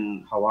remember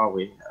when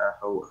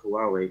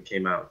Huawei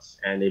came out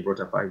and they brought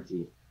up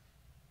 5G,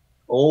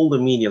 all the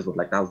media was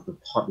like, that was the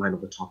hotline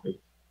of the topic.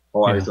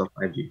 Huawei's got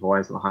 5G,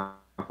 Huawei's got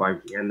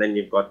 5G, and then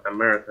you've got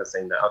America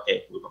saying that,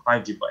 okay, we've got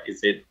 5G, but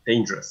is it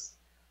dangerous?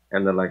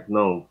 And they're like,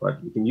 no,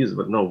 but we can use it,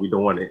 but no, we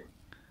don't want it.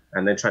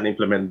 And they're trying to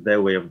implement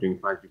their way of doing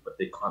 5G, but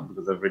they can't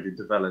because they've already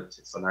developed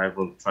it. So now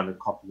everyone's trying to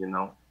copy it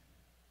now.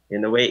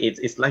 In a way,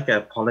 it's like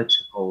a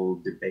political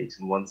debate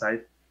on one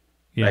side.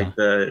 Yeah. Like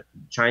the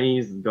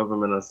Chinese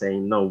government are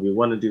saying, no, we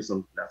want to do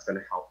something that's going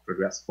to help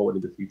progress forward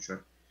in the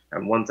future.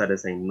 And one side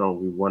is saying, no,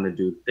 we want to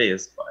do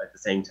this, but at the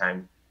same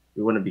time,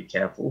 we want to be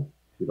careful.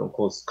 We don't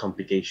cause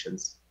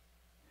complications.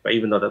 But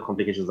even though the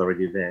complications are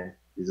already there,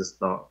 it's just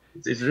not.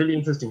 It's really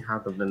interesting how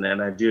they've done that,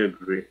 and I do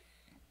agree.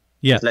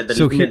 Yeah. It's like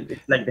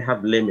it's like they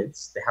have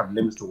limits. They have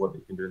limits to what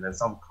they can do, and then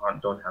some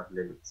don't have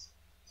limits.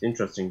 It's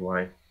interesting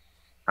why.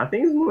 I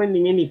think it's more in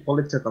any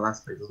political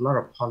aspect. There's a lot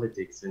of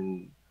politics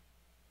and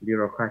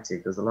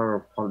bureaucratic. There is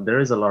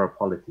a lot of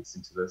politics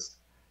into this.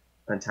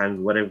 At times,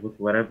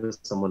 whatever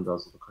someone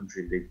does with the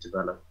country, they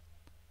develop.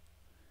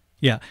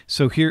 Yeah.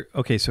 So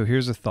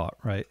here's a thought,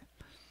 right?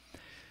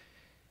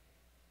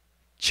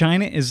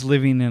 China is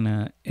living in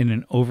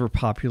an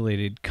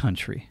overpopulated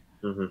country.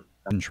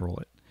 Control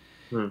it.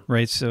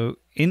 Right. So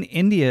in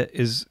India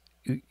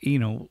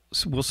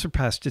will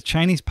surpass the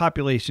Chinese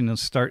population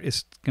is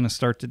going to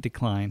start to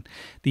decline.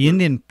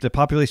 The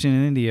population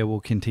in India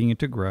will continue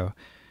to grow.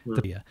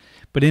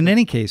 But in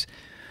any case,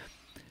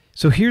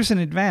 so here's an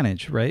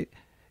advantage, right?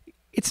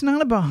 It's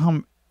not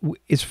about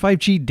is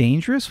 5G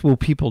dangerous? Will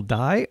people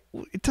die?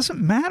 It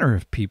doesn't matter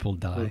if people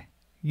die.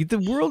 The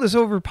world is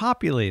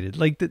overpopulated.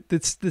 Like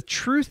the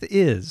truth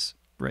is,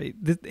 right?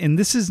 And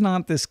this is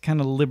not this kind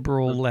of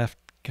liberal left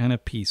kind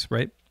of piece,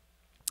 right?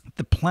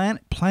 The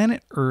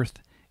planet Earth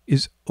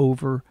is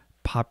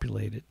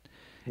overpopulated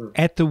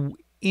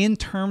in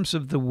terms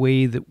of the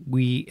way that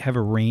we have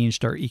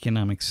arranged our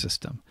economic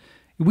system.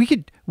 We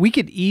could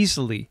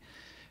easily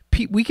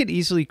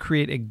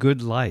create a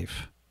good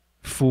life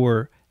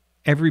for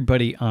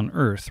everybody on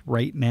Earth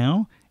right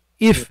now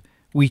if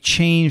we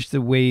change the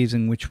ways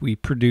in which we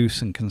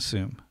produce and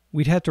consume.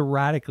 We'd have to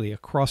radically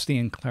across the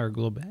entire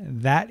globe.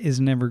 That is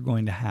never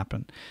going to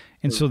happen.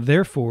 And so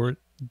therefore,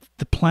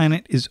 the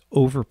planet is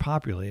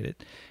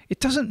overpopulated. It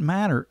doesn't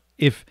matter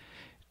if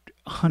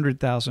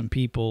 100,000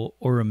 people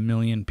or 1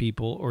 million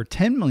people or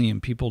 10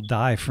 million people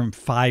die from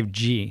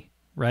 5G,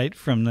 right?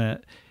 From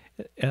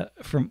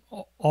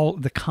all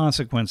the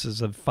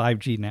consequences of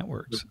 5G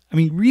networks. I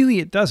mean, really,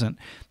 it doesn't,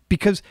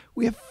 because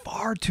we have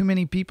far too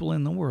many people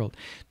in the world.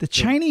 The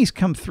Chinese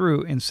come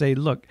through and say,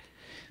 look,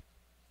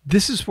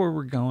 this is where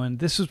we're going.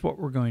 This is what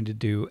we're going to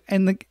do.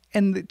 And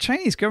the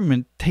Chinese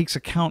government takes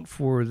account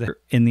for that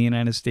in the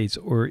United States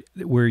or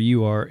where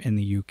you are in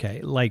the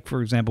UK. Like,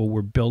 for example,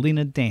 we're building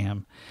a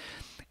dam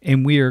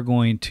and we are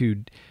going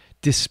to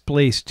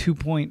displace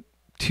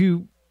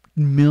 2.2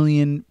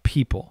 million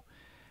people.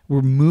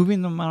 We're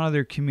moving them out of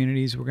their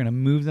communities. We're going to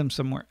move them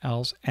somewhere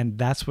else. And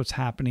that's what's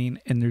happening.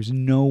 And there's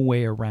no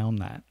way around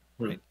that.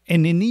 Right?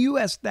 And in the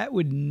U.S., that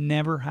would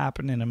never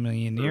happen in a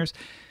million years.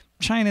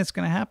 China, it's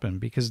going to happen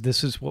because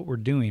this is what we're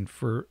doing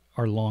for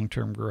our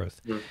long-term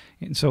growth.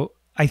 And so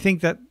I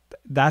think that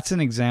that's an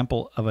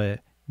example of a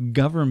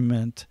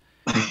government,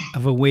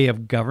 of a way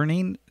of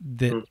governing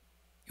that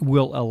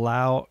will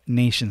allow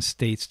nation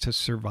states to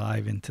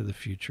survive into the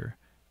future.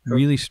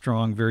 Really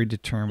strong, very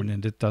determined,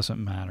 and it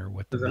doesn't matter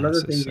what the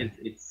masses say.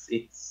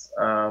 It's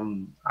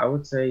I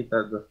would say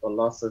that the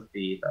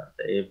philosophy that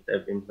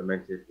they've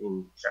implemented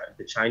in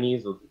the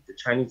Chinese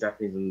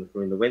Japanese in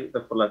the way that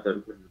they've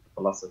implemented the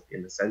philosophy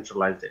and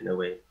centralized it in a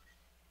way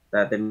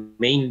that they're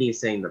mainly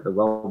saying that the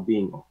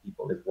well-being of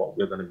people is what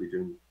we're going to be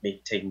doing,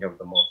 taking care of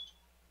the most,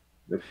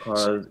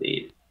 because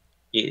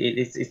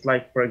it's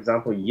like, for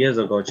example, years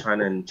ago,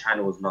 China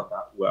was not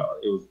that well.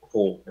 It was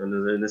poor,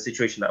 and in a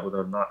situation that was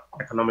not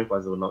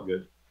economic-wise, it was not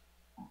good.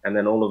 And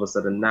then all of a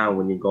sudden now,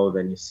 when you go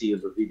there and you see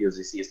the videos,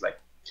 you see it's like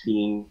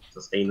clean,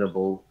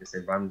 sustainable, it's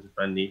environmentally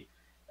friendly,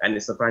 and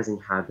it's surprising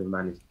how they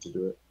managed to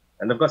do it.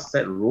 And they've got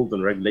set rules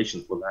and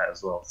regulations for that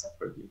as well,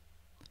 separately.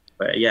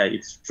 But yeah,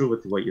 it's true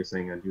with what you're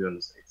saying. I do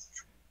understand.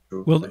 It's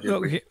true. Well,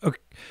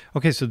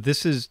 okay. So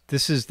this is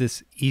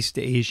this East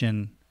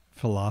Asian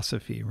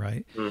philosophy,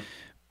 right?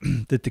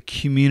 That the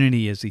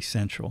community is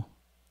essential.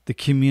 The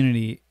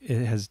community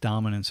has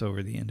dominance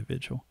over the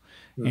individual,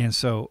 and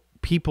so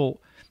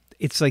people.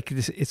 It's like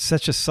this. It's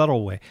such a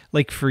subtle way.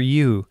 Like for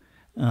you,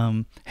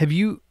 have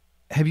you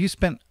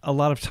spent a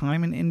lot of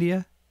time in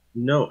India?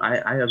 No,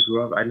 I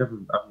grew up. I've never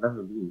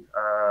been.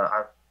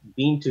 I've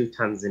been to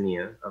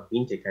Tanzania. I've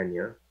been to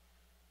Kenya.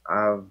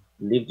 I've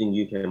lived in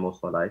UK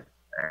most of my life.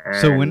 And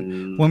so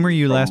when were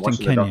you last in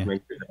Kenya?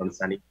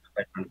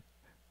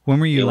 When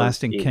were you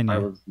last in Kenya? I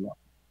was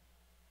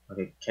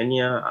okay.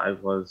 Kenya.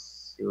 It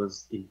was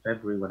in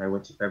February when I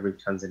went to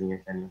Tanzania,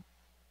 Kenya.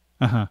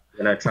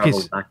 Then I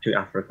traveled back to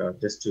Africa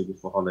just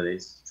before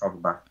holidays.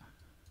 Traveled back,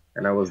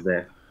 and I was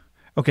there.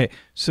 Okay,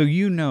 so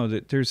you know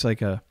that there's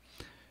a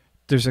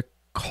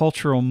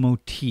cultural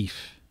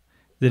motif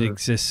that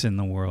exists in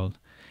the world,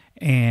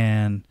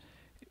 and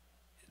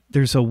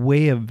there's a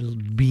way of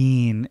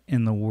being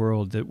in the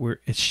world that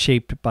it's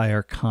shaped by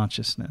our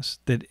consciousness.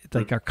 That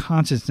like our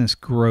consciousness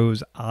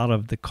grows out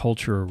of the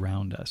culture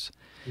around us,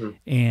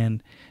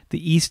 and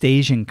the East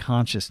Asian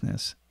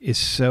consciousness is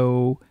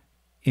so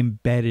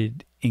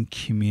embedded in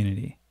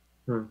community.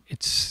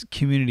 Its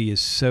community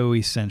is so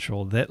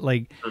essential that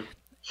like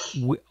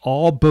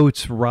all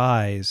boats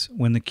rise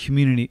when the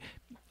community,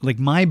 like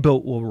my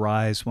boat will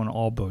rise when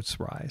all boats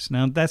rise.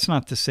 Now that's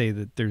not to say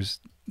that there's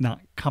not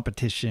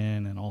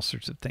competition and all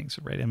sorts of things,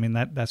 right? I mean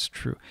that's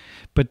true,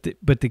 but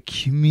the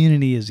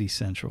community is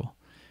essential.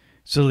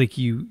 So like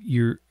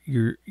you're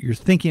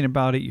thinking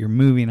about it, you're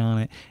moving on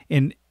it,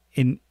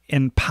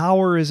 and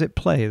power is at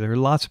play. There are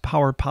lots of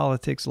power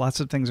politics, lots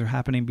of things are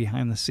happening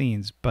behind the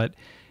scenes, but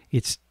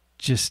it's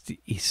just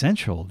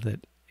essential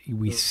that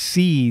we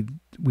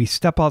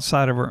step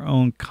outside of our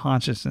own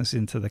consciousness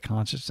into the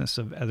consciousness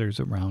of others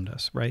around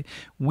us, right?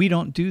 We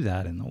don't do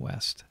that in the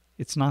West.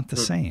 It's not the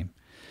same.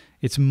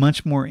 It's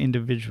much more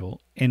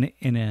individual. And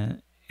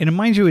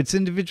mind you, it's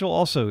individual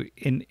also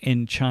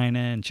in China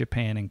and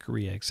Japan and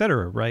Korea, et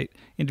cetera, right?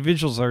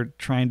 Individuals are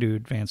trying to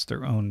advance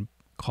their own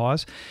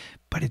cause,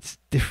 but it's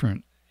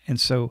different. And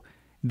so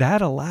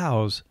that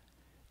allows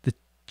the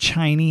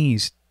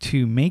Chinese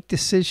to make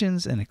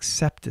decisions and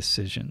accept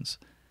decisions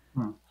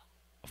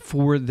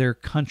for their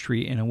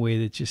country in a way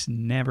that just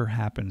never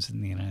happens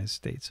in the United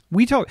States.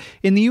 We talk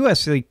in the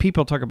U.S., like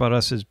people talk about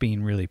us as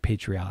being really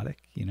patriotic,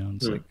 you know,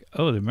 it's like,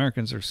 oh, the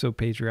Americans are so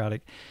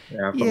patriotic.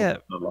 Yeah.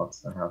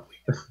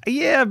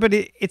 Yeah, but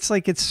it's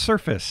like it's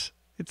surface.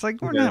 It's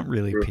like we're not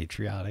really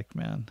patriotic,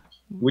 man.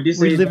 We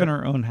live in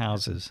our own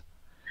houses.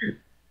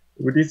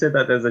 Would you say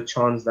that there's a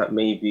chance that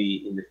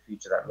maybe in the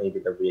future that maybe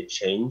there'll be a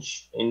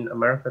change in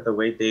America, the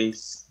way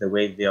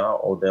they are,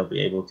 or they'll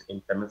be able to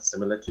implement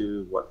similar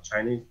to what the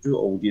Chinese do,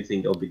 or do you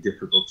think it'll be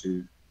difficult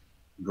to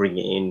bring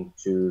it in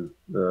to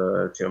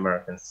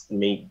Americans? Do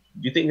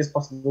you think it's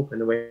possible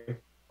in a way,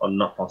 or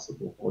not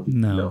possible? Or do you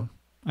know?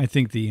 I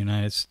think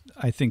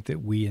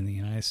that we in the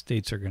United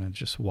States are going to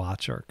just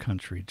watch our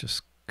country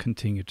just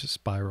continue to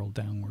spiral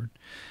downward,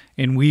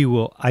 and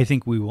I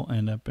think we will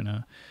end up in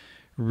a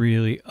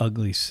really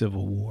ugly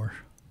civil war,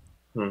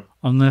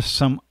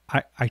 unless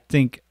I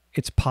think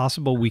it's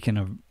possible we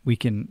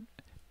can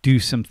do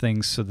some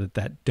things so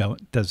that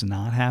does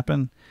not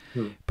happen,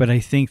 but I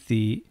think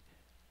the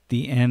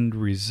end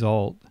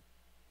result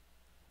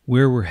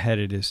where we're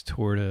headed is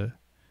toward a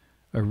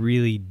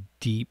really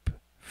deep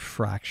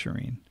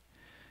fracturing,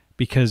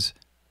 because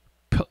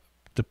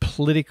the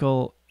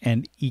political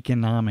and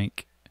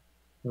economic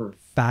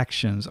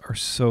factions are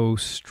so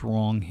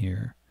strong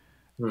here.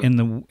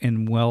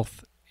 In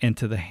wealth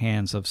into the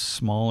hands of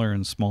smaller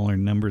and smaller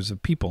numbers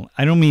of people.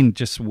 I don't mean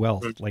just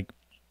wealth, like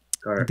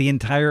the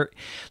entire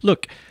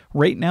look.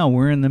 Right now,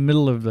 we're in the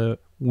middle of the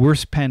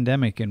worst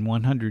pandemic in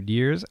 100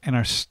 years, and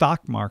our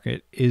stock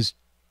market is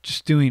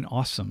just doing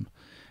awesome.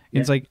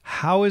 It's like,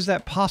 how is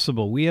that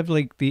possible? We have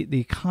like the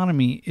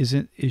economy is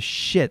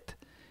shit,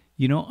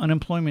 you know,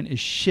 unemployment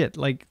is shit.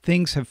 Like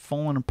things have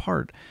fallen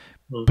apart.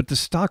 But the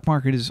stock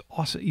market is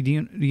awesome.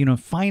 You know,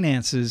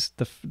 finances,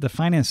 the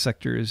finance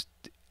sector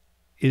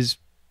is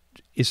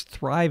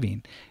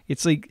thriving.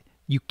 It's like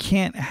you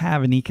can't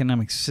have an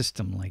economic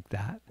system like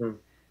that.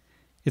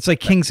 It's like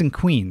kings and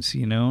queens,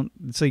 you know.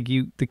 It's like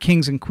the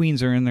kings and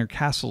queens are in their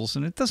castles,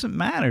 and it doesn't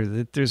matter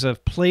that there's a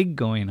plague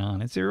going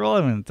on. It's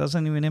irrelevant. It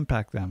doesn't even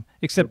impact them,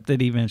 except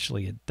that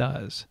eventually it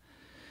does.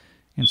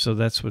 And so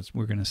that's what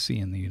we're going to see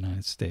in the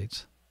United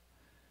States.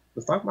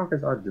 The stock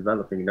markets are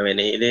developing, you know, and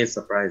it is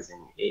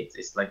surprising.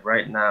 It's like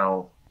right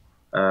now,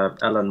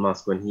 Elon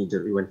Musk, when he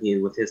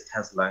with his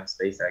Tesla and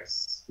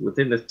SpaceX,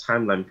 within the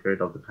timeline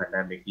period of the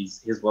pandemic,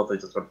 his wealth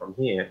has just gone from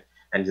here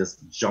and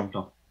just jumped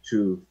up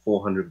to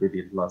 400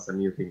 billion plus.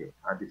 And you think,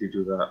 how did you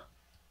do that?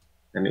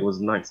 And it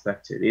was not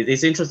expected.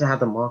 It's interesting how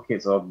the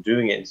markets are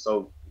doing it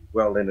so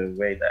well in a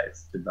way that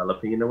it's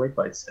developing in a way,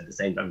 but it's at the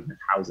same time,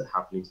 how is it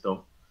happening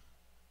still?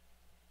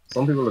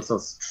 Some people are so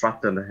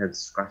strapped on their heads,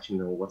 scratching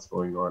what's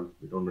going on.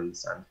 We don't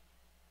understand.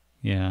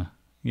 Yeah.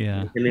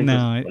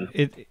 No,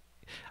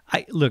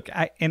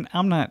 and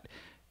I'm not,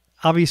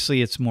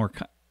 obviously it's more,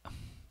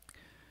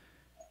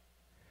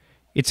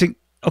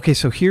 okay,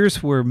 so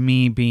here's where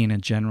me being a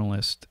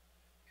generalist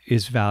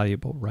is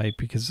valuable, right?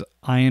 Because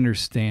I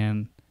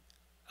understand,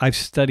 I've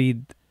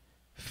studied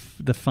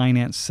the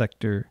finance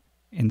sector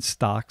and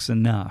stocks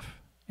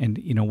enough, and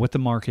what the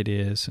market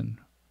is and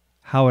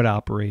how it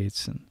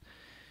operates, and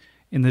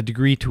in the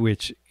degree to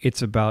which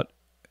it's about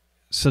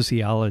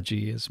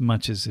sociology as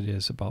much as it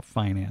is about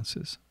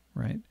finances,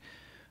 right?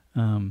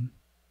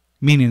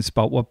 Meaning it's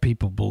about what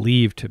people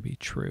believe to be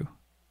true.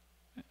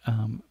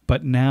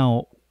 But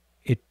now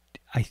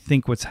I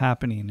think what's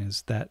happening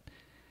is that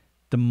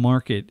the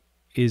market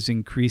is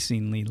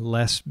increasingly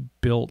less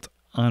built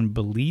on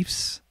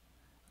beliefs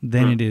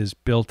than it is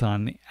built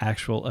on the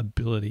actual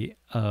ability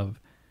of,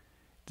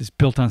 it's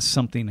built on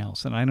something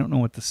else. And I don't know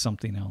what the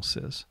something else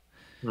is.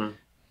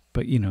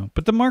 But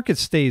but the market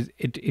stays,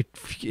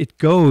 it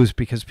goes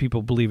because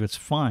people believe it's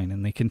fine,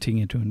 and they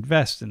continue to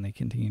invest, and they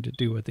continue to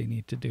do what they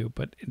need to do.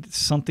 But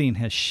something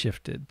has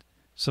shifted,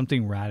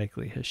 something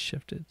radically has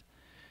shifted,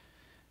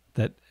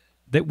 that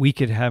we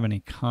could have an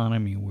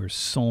economy where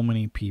so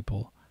many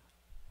people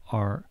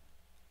are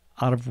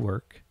out of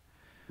work,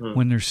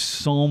 when there's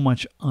so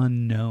much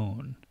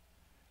unknown.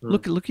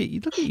 Look at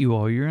you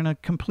all. You're in a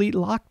complete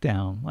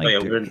lockdown. Like,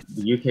 we're in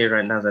the UK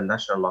right now is a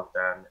national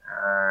lockdown,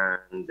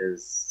 and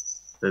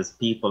there's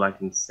people, I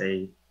can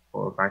say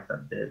for a fact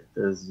that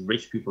there's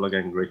rich people are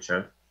getting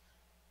richer.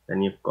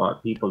 Then you've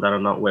got people that are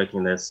not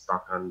working, they're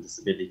stuck on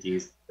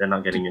disabilities, they're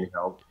not getting any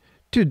help.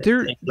 Dude,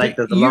 there's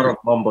a lot of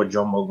mumbo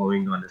jumbo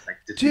going on. It's like,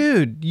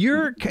 dude,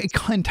 your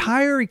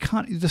entire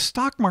economy, the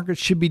stock market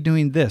should be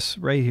doing this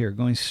right here,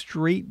 going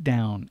straight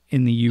down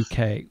in the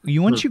UK.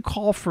 Once you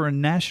call for a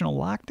national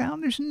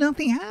lockdown, there's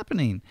nothing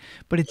happening,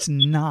 but it's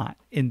not,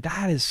 and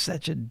that is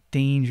such a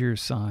danger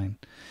sign.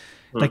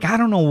 Like, I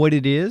don't know what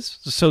it is.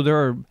 So there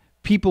are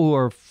people who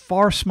are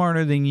far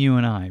smarter than you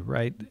and I,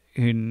 right?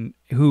 And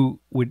who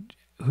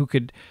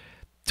could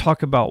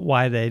talk about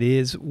why that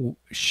is,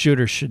 should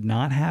or should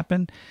not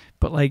happen.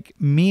 But like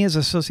me as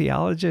a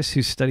sociologist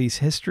who studies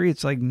history,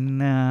 it's like,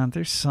 nah,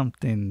 there's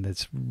something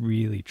that's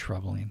really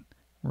troubling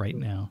right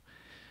now.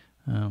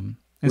 And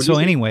so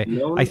anyway,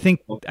 I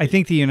think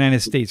the United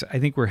States, I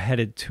think we're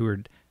headed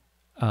toward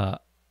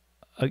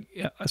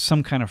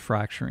some kind of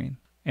fracturing,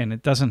 and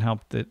it doesn't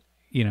help that,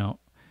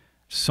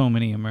 so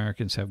many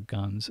Americans have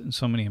guns, and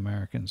so many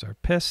Americans are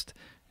pissed,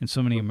 and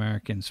so many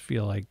Americans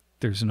feel like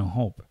there's no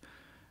hope.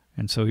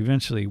 And so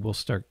eventually we'll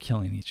start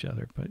killing each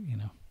other, but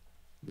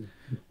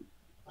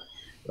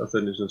That's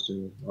an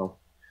interesting one. Oh,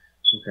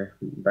 okay.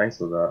 Thanks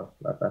for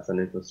that. That's an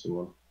interesting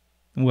one.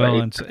 Well,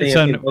 I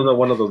think those are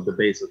one of those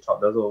debates.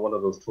 Those are one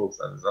of those talks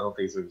that I don't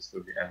think it's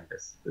going to be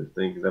endless. The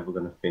thing is ever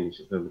going to finish.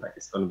 It's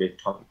going to be a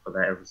topic for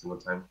that every single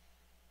time.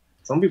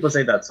 Some people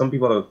say that. Some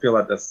people feel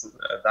that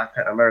that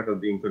kind of America is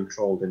being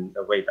controlled in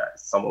a way that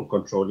is someone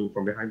controlling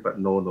from behind, but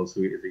no one knows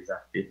who it is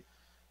exactly.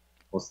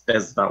 Or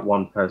there's that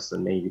one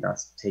person maybe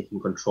that's taking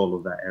control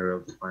of that area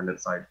of the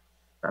finance side,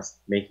 that's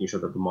making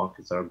sure that the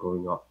markets are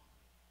going up.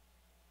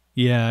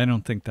 Yeah, I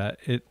don't think that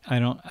I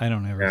don't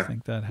ever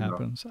think that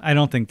happens. No. I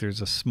don't think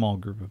there's a small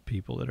group of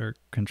people that are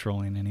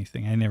controlling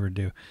anything. I never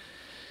do.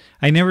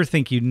 I never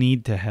think you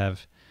need to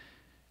have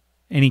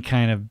any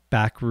kind of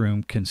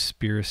backroom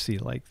conspiracy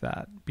like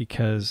that,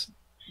 because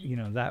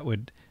that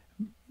would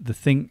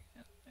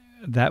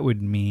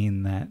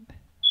mean that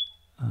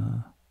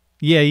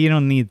you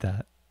don't need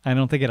that. I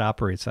don't think it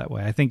operates that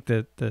way. I think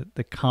that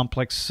the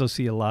complex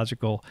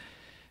sociological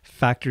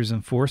factors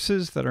and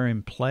forces that are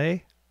in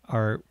play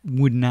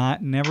would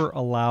never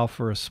allow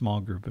for a small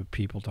group of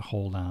people to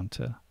hold on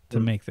to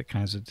make the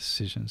kinds of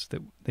decisions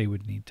that they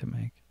would need to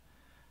make.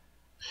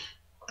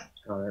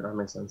 All right, that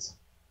makes sense.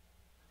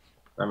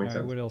 That makes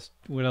sense.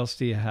 What else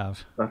do you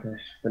have? Okay,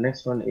 the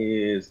next one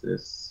is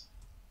this.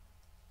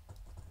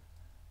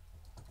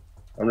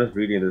 I'm just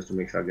reading this to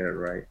make sure I get it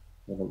right.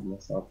 I don't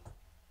mess up.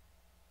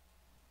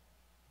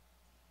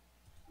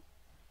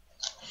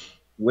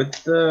 Would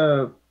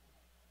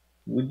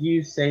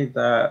you say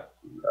that?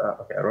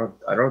 Okay,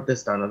 I wrote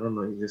this down. I don't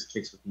know if this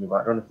clicks with me,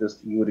 but I don't know if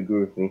you would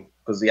agree with me,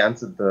 because the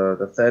answer,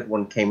 the third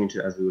one came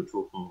into as we were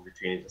talking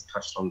between. It just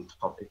touched on the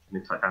topic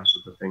and it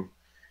answered the thing.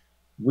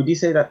 Would you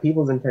say that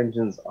people's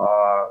intentions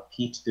are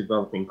key to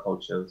developing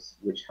cultures,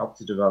 which help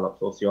to develop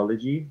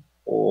sociology,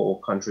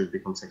 or countries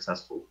become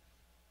successful?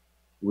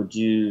 Would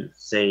you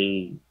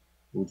say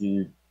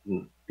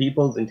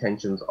people's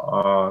intentions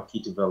are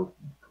key to develop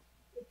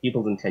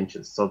people's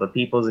intentions? So the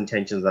people's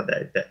intentions that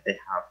they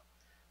have.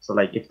 So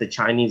like if the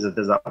Chinese, if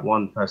there's that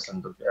one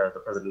person, the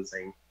president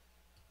saying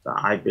that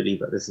I believe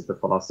that this is the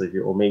philosophy,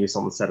 or maybe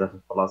someone set up a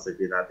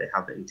philosophy that they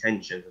have the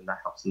intentions and that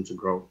helps them to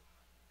grow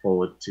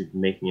forward to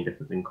making a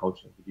difference in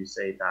culture. Would you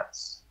say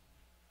that's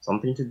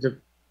something to do?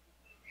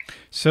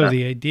 So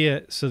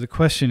the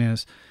question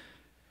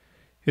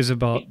is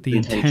about the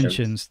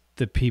intentions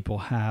that people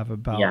have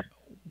about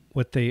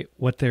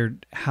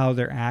how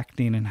they're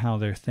acting and how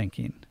they're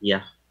thinking.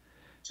 Yeah.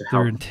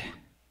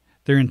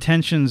 Their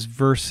intentions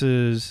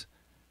versus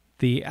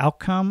the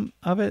outcome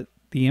of it.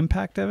 the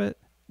impact of it?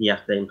 Yeah,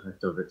 the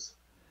impact of it.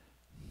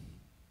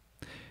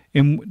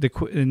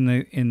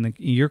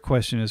 Your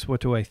question is,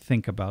 what do I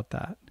think about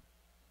that?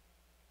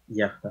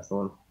 Yeah, that's the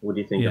one. What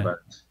do you think about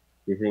it?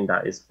 Do you think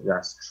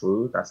that's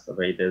true? That's the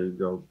way they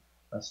go.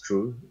 That's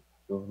true.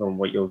 From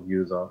what your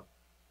views are,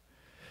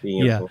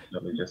 being a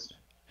sociologist.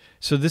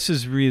 So this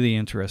is really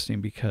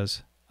interesting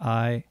because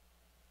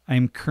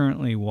I'm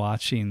currently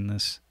watching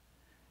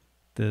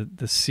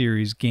the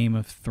series Game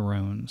of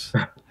Thrones.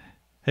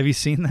 Have you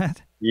seen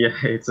that? Yeah,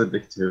 it's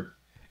addictive.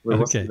 Wait,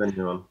 what's the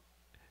new one?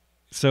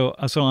 So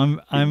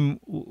I'm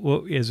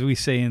as we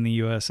say in the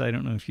U.S. I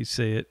don't know if you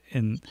say it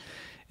in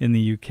the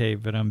U.K.,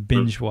 but I'm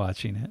binge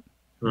watching it.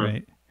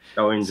 Right.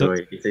 Oh, enjoy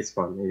it. It's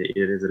fun.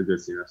 It is a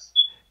good series.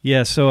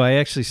 Yeah. So I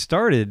actually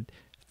started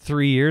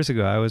 3 years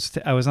ago. I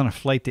was on a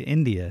flight to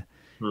India,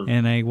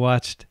 and I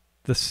watched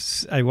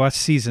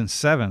season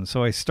 7.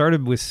 So I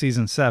started with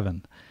season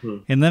 7.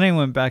 And then I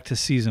went back to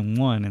season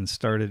 1 and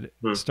started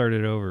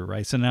over,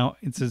 right? So now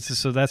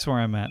so that's where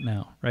I'm at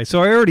now, right?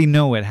 So I already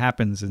know what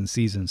happens in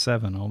season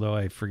 7, although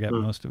I forget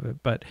most of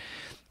it. But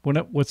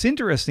what's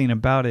interesting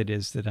about it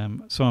is that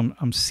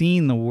I'm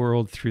seeing the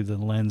world through the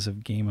lens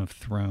of Game of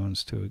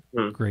Thrones to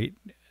a great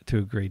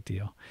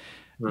deal,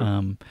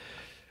 and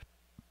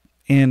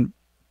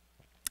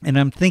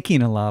I'm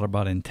thinking a lot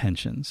about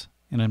intentions,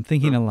 and I'm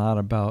thinking a lot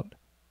about,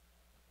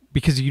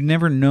 because you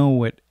never know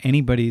what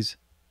anybody's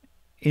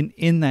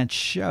in that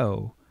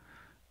show.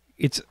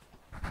 It's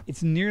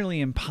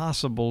nearly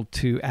impossible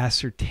to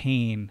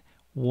ascertain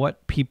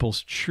what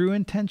people's true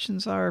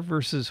intentions are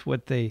versus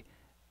what they're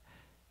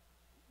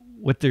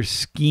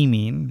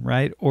scheming,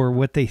 right? Or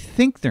what they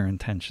think their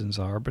intentions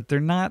are, but they're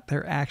not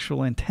their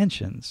actual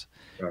intentions,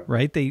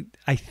 right?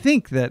 I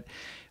think that,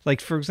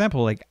 like, for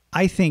example, like,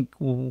 I think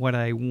what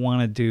I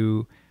want to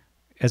do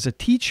as a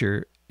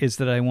teacher is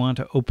that I want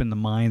to open the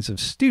minds of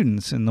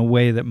students in the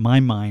way that my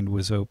mind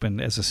was opened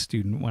as a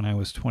student when I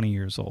was 20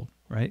 years old,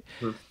 right?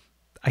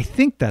 I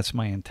think that's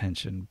my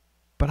intention,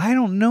 but I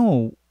don't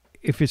know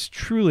if it's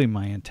truly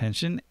my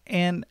intention,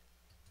 and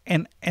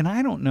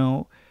I don't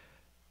know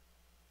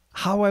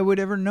how I would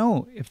ever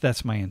know if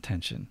that's my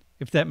intention,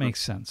 if that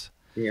makes sense.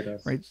 Yeah, it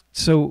does. Right?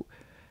 So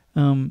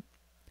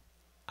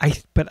I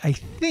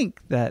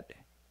think that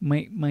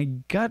my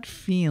gut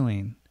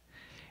feeling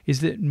is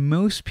that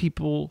most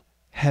people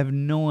have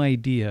no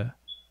idea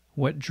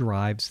what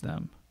drives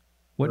them,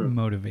 what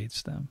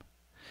motivates them.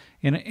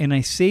 And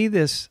I say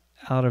this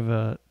out of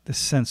the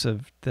sense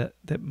of that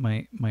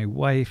my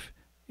wife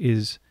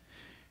has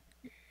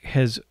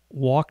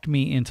walked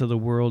me into the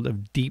world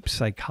of deep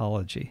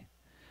psychology,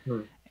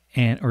 or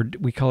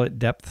we call it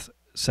depth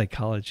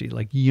psychology,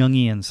 like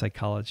Jungian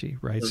psychology,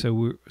 right?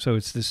 So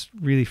it's this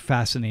really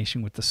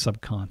fascination with the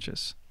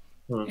subconscious,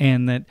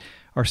 and that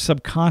our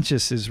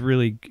subconscious is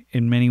really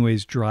in many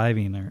ways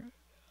driving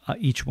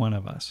each one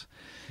of us.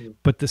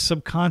 But the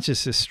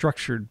subconscious is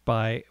structured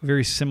by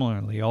very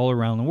similarly all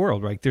around the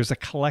world, right? There's a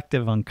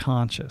collective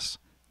unconscious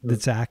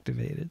that's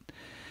activated,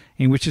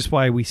 and which is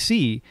why we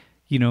see,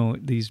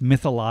 these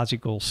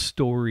mythological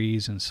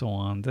stories and so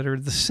on that are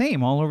the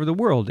same all over the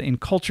world in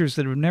cultures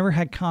that have never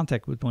had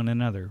contact with one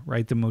another,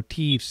 right? The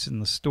motifs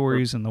and the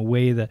stories and the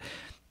way that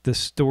the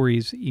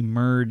stories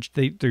emerge,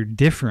 they're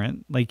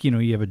different. Like,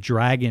 you have a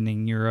dragon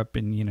in Europe,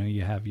 and,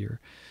 you have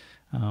your,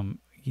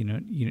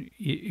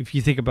 if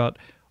you think about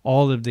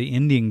all of the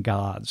Indian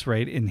gods,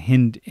 right, in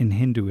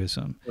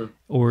Hinduism,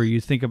 or you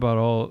think about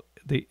all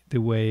the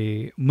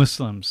way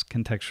Muslims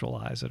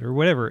contextualize it, or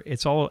whatever,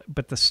 it's all,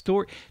 but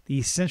the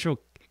essential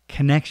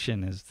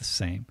connection is the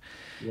same.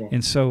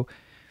 And so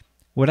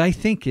what I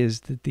think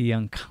is that the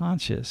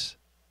unconscious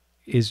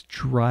is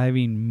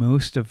driving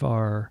most of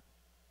our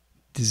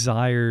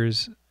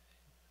desires,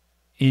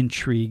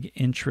 intrigue,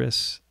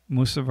 interests,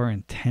 most of our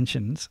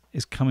intentions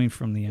is coming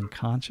from the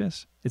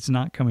unconscious. It's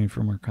not coming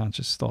from our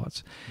conscious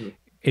thoughts.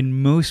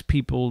 And most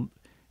people,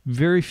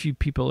 very few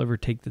people ever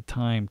take the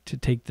time to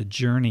take the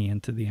journey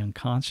into the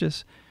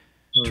unconscious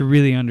to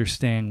really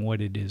understand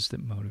what it is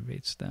that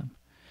motivates them.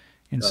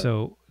 And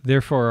so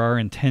therefore our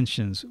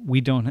intentions,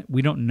 we don't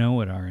know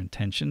what our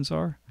intentions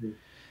are.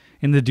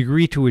 And the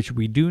degree to which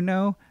we do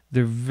know,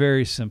 they're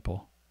very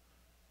simple.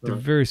 They're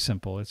very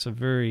simple. It's a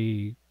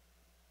very,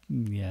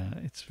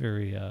 it's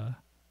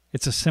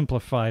a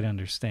simplified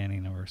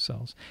understanding of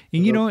ourselves.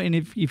 And, and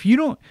if you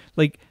don't,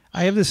 like,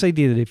 I have this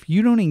idea that if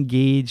you don't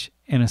engage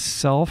in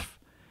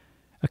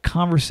a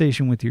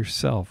conversation with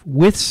yourself,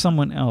 with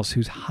someone else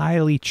who's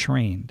highly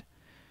trained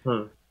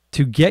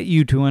to get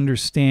you to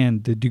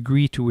understand the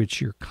degree to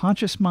which your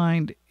conscious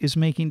mind is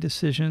making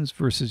decisions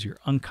versus your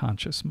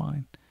unconscious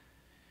mind,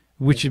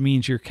 which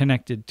means you're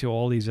connected to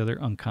all these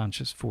other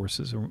unconscious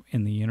forces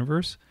in the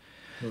universe.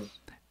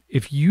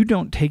 If you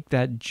don't take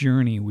that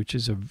journey, which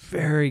is a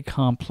very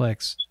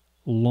complex,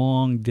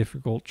 long,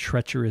 difficult,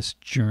 treacherous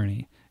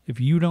journey, if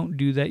you don't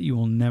do that, you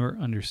will never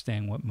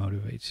understand what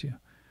motivates you.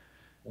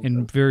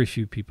 And very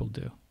few people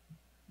do.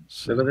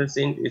 So because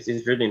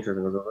it's really interesting, because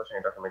I was watching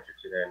a documentary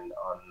today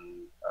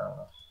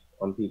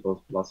on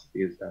people's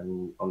philosophies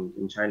and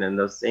in China, and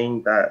they're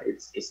saying that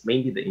it's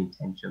mainly the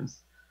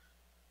intentions.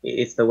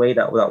 It's the way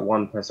that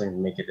one person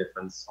can make a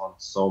difference on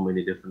so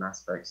many different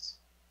aspects.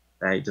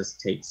 That it just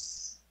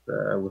takes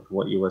with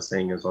what you were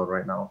saying as well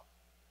right now,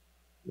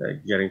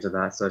 like getting to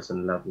that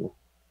certain level.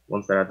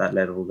 Once they're at that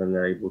level, then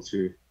they're able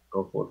to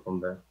go forward from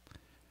there.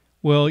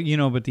 Well,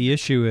 but the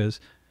issue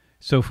is,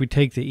 so if we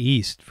take the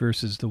East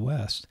versus the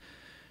West,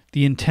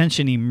 the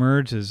intention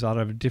emerges out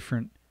of a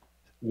different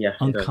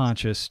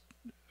unconscious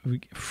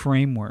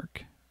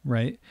framework,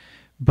 right?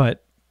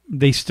 But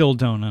they still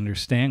don't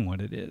understand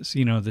what it is.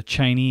 The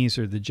Chinese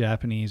or the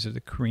Japanese or the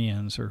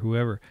Koreans or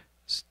whoever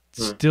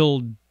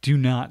still do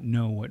not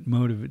know what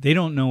motivates. They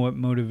don't know what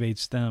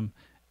motivates them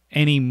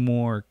any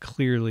more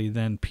clearly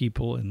than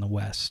people in the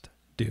West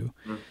do.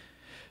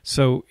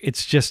 So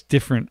it's just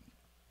different.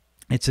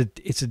 It's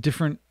a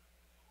different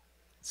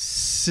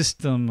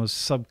system of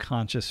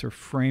subconscious or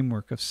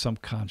framework of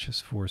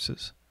subconscious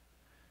forces.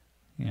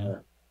 Yeah.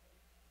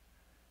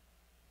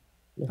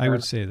 I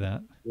would say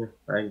that. Yeah,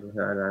 I agree.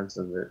 That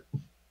answers it.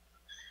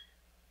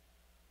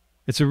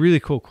 It's a really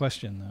cool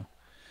question, though.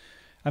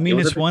 I mean,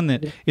 it's one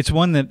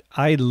that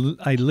I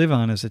live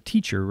on as a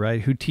teacher,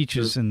 right? Who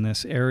teaches in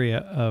this area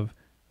of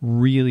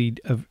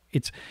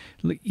it's,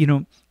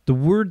 the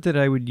word that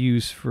I would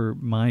use for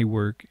my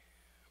work,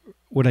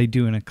 what I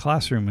do in a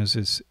classroom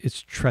is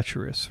it's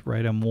treacherous,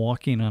 right? I'm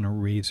walking on a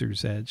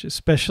razor's edge,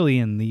 especially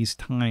in these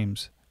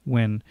times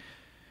when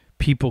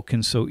people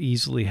can so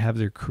easily have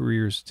their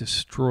careers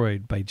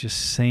destroyed by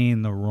just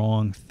saying the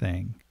wrong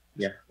thing.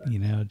 Yeah.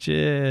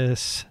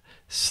 Just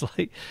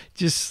slightly,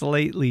 just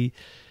saying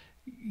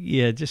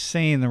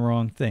the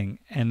wrong thing.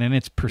 And then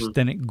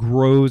then it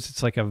grows.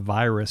 It's like a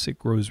virus. It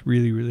grows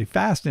really, really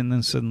fast. And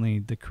then suddenly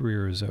the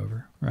career is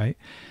over, right?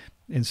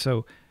 And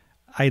so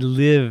I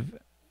live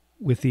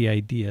with the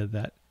idea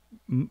that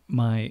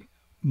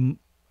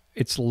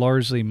it's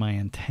largely my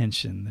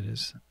intention that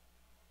is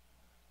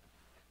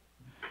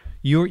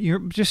you're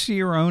just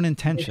your own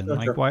intention.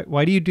 Like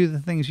why do you do the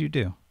things you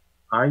do?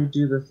 I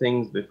do the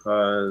things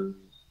because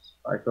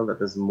I feel that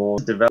there's more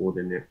developed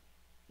in it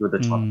with the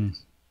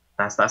topics.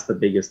 That's the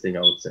biggest thing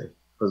I would say.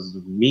 Because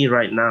me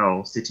right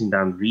now, sitting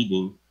down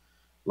reading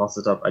lots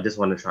of stuff, I just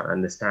want to try to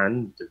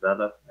understand,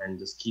 develop, and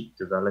just keep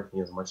developing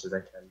as much as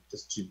I can,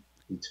 just to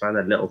find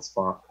that little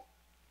spark,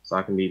 so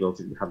I can be able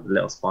to have the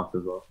little spark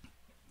as well.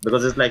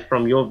 Because it's like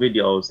from your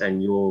videos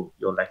and your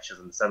lectures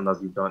and the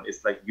seminars you've done,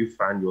 it's like you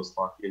found your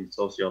spark in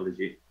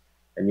sociology,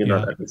 and you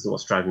know that this is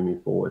what's driving me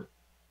forward.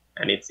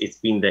 And it's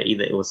been there.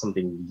 Either it was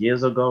something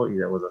years ago,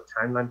 either it was a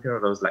timeline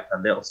period, or it was like a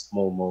little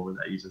small moment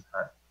that you just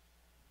had.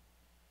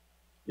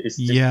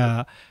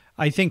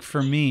 I think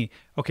for me,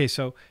 okay,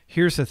 so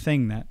here's the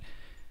thing that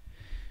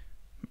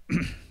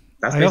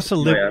I also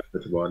live. To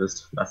be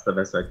honest, that's the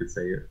best way I could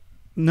say it.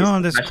 No,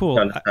 that's cool.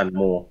 Understand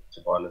more, to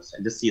be honest,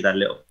 and just see that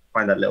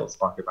find that little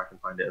spark. If I can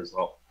find it as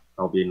well,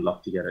 I'll be in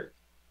luck to get it.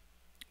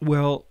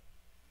 Well,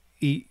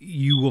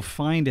 you will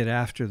find it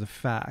after the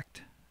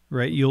fact,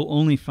 right? You'll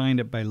only find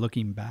it by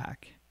looking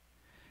back,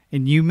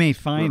 and you may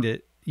find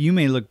it. You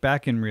may look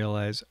back and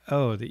realize,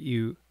 that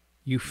you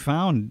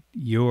found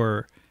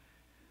your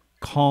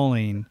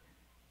calling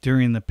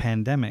during the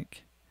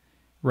pandemic,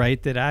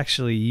 right? That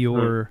actually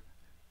your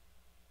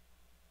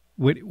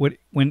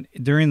when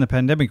during the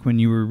pandemic, when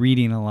you were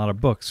reading a lot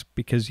of books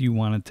because you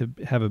wanted to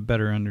have a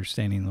better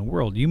understanding of the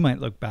world, you might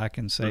look back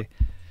and say,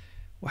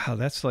 wow,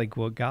 that's like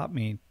what got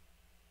me.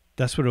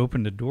 That's what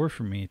opened the door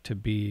for me to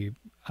be,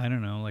 I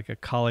don't know, like a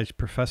college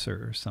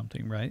professor or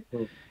something, right?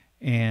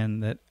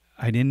 And that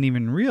I didn't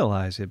even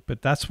realize it.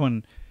 But that's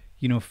when,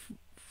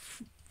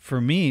 for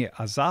me,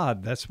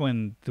 Azad, that's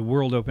when the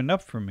world opened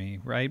up for me,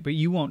 right? But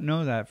you won't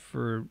know that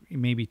for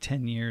maybe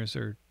 10 years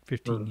or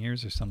 15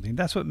 years or something.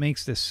 That's what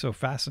makes this so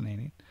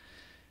fascinating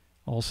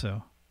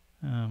also,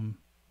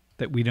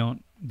 that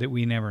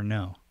we never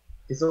know.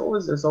 It's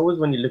always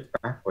when you look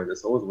backwards.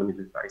 It's always when you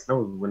look back. It's not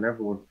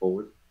whenever we're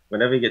forward.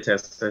 Whenever you get to a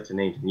certain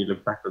age and you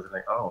look backwards and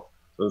like, oh,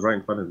 it was right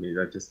in front of me.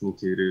 I just need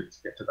to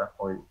get to that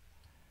point.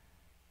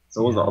 It's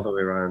always the other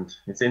way around.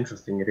 It's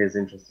interesting. It is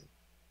interesting.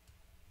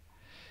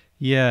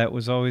 Yeah, it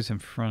was always in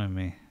front of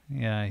me.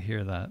 Yeah, I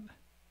hear that.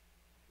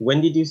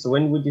 When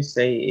would you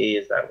say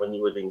is that when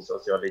you were doing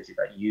sociology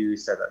that you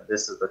said that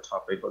this is the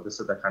topic or this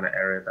is the kind of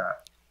area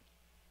that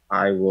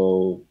I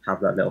will have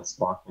that little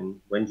spark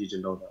in? When did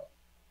you know that?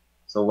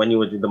 So when you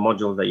were doing the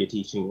modules that you're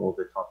teaching, all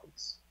the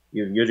topics,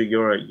 you're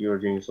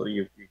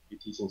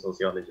teaching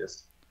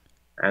sociologists,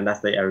 and that's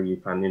the area you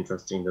find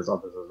interesting. There's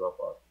others as well,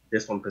 but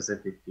this one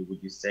specifically,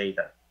 would you say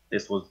that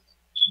this was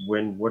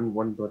when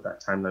was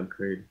that timeline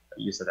period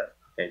that you said that,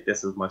 okay,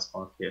 this is my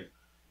spark here,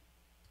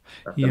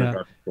 that's gonna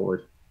drive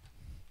forward?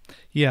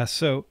 Yeah.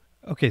 So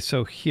okay.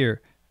 So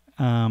here.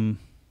 Hope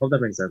that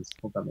makes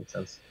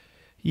sense.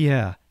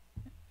 Yeah.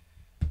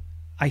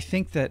 I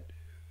think that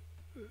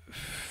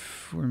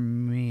for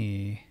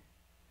me,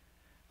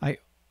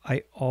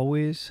 I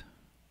always.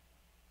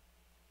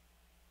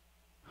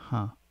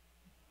 I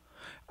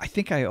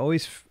think I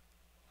always.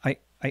 I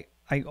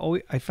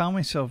found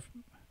myself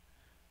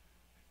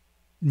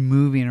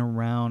moving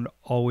around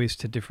always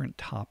to different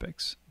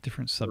topics,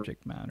 different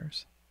subject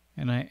matters.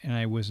 And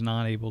I was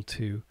not able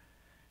to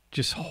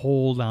just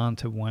hold on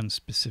to one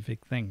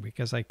specific thing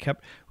because I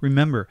kept,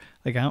 remember,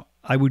 like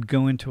I would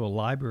go into a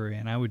library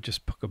and I would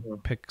just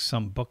pick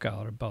some book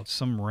out about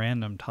some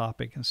random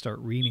topic and start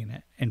reading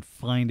it and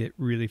find it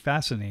really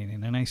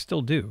fascinating. And I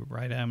still do,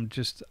 right?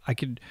 I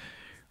could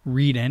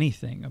read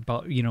anything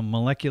about,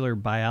 molecular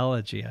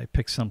biology. I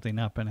pick something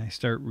up and I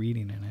start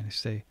reading it and I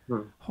say,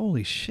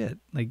 holy shit,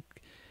 like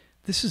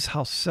this is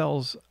how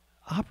cells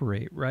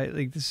operate, right?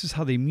 Like this is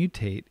how they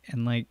mutate.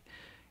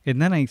 And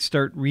then I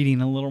start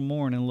reading a little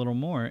more and a little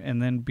more.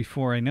 And then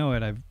before I know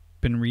it, I've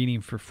been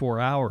reading for 4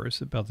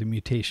 hours about the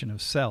mutation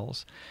of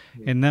cells.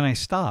 And then I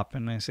stop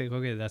and I say,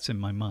 okay, that's in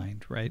my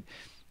mind, right?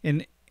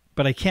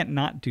 But I can't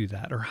not do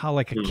that, or how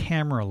like a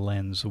camera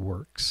lens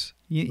works.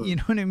 You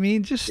know what I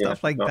mean? Just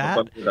stuff like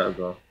that.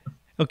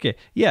 Okay.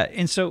 Yeah.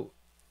 And so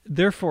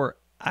therefore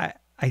I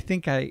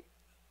think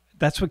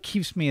that's what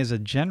keeps me as a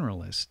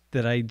generalist,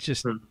 that I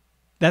just,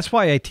 that's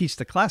why I teach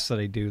the class that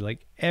I do.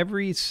 Like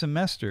every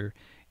semester,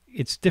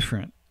 it's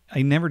different.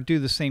 I never do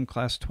the same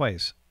class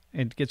twice.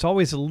 It's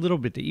always a little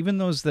bit, even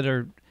those that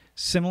are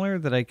similar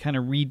that I kind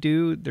of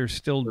redo, they're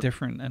still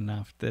different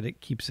enough that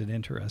it keeps it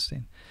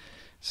interesting.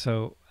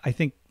 So I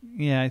think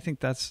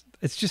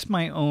it's just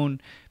my own,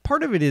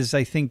 part of it is,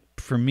 I think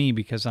for me,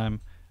 because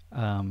I'm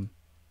I'm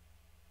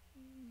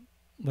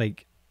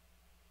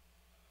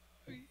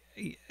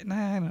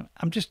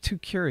just too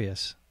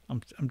curious.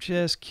 I'm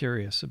just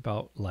curious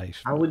about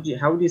life. How would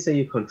you say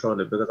you control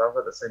it? Because I've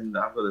got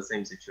the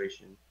same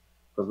situation.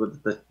 Because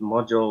with the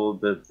module,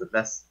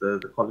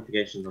 the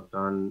qualifications I've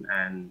done,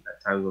 and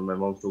at times when my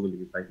mom's talking to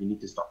me, it's like, you need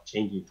to stop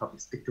changing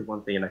topics, stick to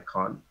one thing, and I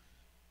can't.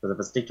 Because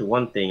if I stick to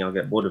one thing, I'll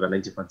get bored of it and I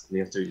need to find something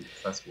else to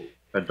success me.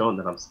 If I don't,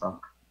 then I'm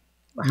stuck.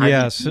 But how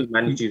do you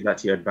manage to use that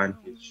to your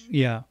advantage?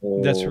 Yeah,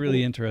 that's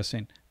really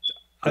interesting.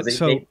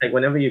 Like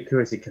whenever you're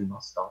curious, you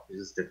cannot stop. It's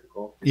just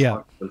difficult. It's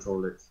hard to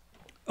control it.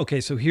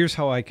 Okay, so here's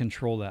how I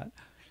control that.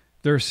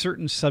 There are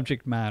certain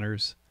subject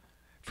matters.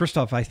 First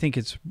off, I think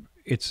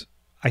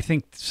I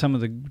think some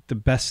of the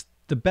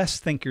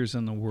best thinkers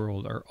in the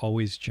world are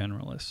always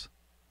generalists,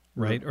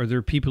 right? Or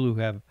they're people who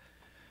have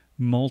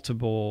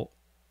multiple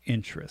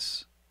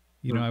interests.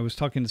 I was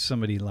talking to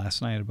somebody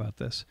last night about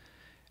this,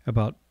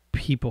 about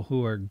people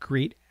who are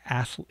great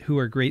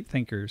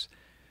thinkers,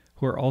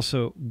 who are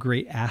also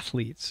great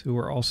athletes, who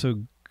are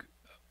also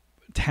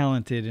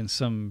talented in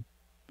some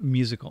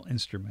musical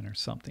instrument or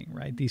something,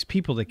 right? These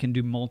people that can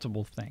do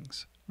multiple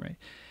things, right?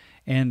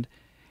 And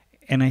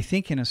I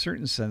think in a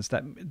certain sense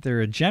that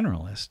they're a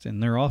generalist,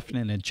 and they're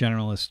often a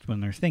generalist when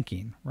they're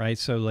thinking, right?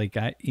 So like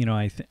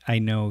I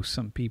know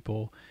some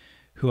people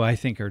who I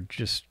think are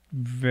just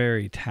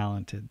very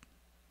talented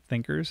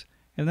thinkers,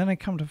 and then I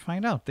come to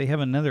find out they have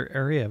another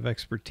area of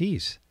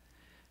expertise,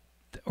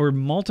 or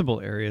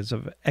multiple areas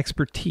of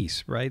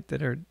expertise, right?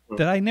 That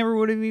I never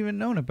would have even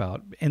known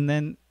about, and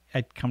then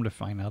I come to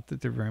find out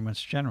that they're very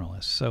much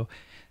generalists. So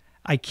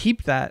I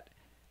keep that.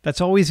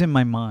 That's always in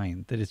my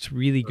mind, that it's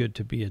really good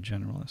to be a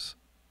generalist.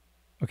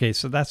 Okay,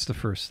 so that's the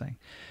first thing.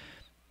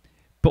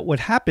 But what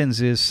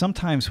happens is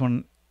sometimes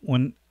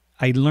when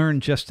I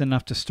learn just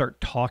enough to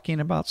start talking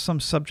about some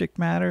subject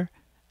matter,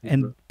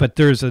 but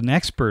there's an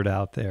expert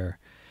out there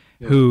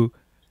who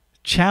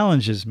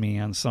challenges me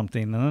on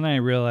something, and then I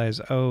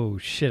realize, oh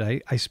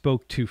shit, I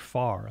spoke too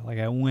far. Like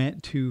I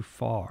went too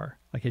far.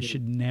 Like I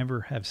should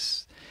never have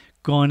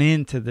gone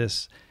into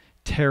this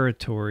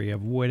territory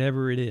of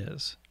whatever it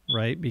is,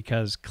 right?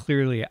 Because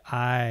clearly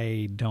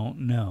I don't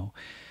know.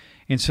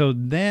 And so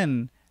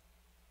then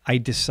I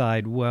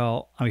decide,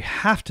 well, I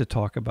have to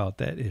talk about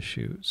that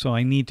issue, so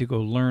I need to go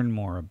learn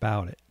more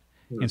about it.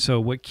 And so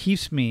what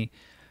keeps me,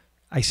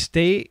 I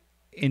stay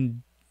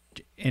in,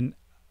 and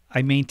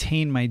I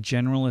maintain my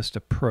generalist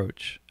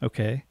approach,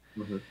 okay?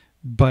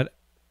 But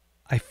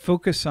I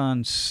focus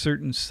on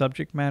certain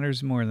subject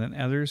matters more than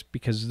others,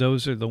 because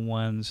those are the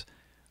ones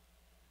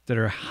that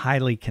are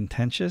highly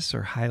contentious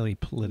or highly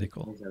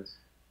political.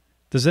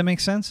 Does that make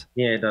sense?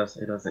 Yeah, it does.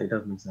 It does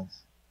make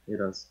sense. It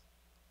does.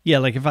 Yeah,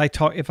 like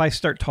if I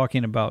start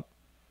talking about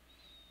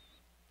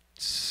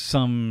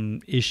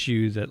some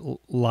issue that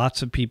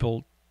lots of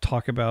people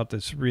talk about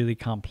that's really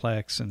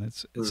complex, and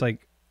it's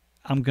like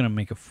I'm gonna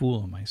make a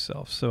fool of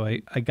myself. So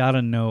I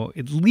gotta know,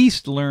 at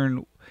least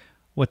learn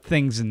what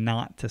things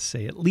not to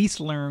say. At least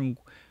learn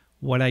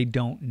what I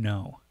don't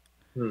know.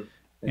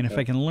 And if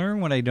I can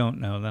learn what I don't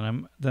know,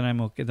 then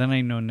I'm okay. Then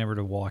I know never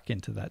to walk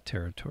into that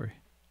territory.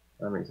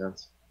 That makes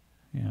sense.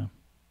 Yeah.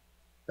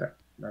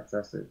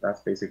 That's it. That's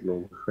basically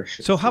the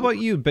question. So how about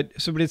you? But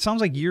it sounds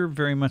like you're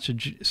very much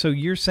so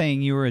you're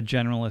saying you were a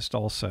generalist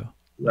also.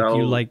 Like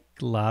you like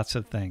lots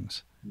of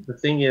things. The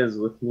thing is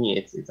with me,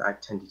 it's I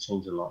tend to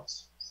change a lot.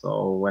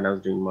 So when I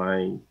was doing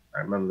I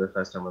remember the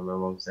first time when my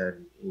mom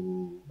said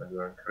when we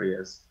were in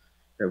careers,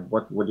 that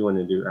what do you want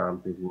to do?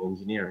 I'm thinking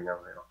engineering. I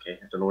was like,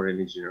 okay, I don't know what an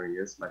engineering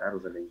is. My dad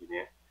was an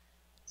engineer.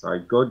 So I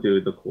go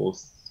do the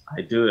course.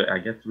 I do it. I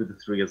get through the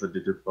 3 years of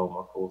the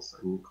diploma course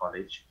in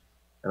college.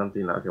 And I'm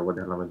thinking like, okay, what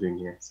the hell am I doing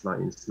here? It's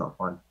not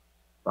fun.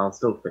 But I'll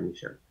still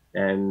finish it.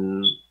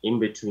 And in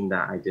between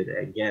that, I did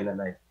it again,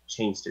 and I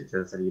changed it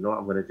to, I said, you know what,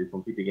 I'm going to do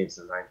computer games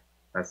design.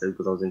 I said,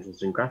 because I was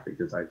interested in graphic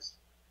designs.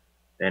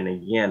 Then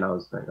again, I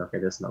was like, okay,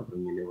 that's not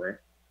going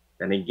anywhere.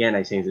 Then again,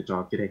 I changed it to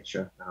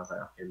architecture. And I was like,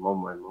 okay,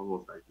 mom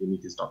was like, you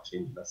need to stop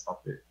changing that,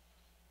 stop it.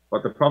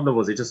 But the problem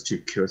was, it's just too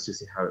curious to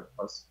see how it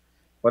was.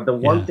 But the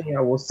one thing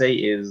I will say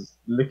is,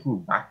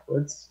 looking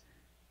backwards,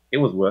 it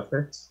was worth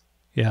it.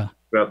 Yeah.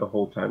 Throughout the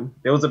whole time.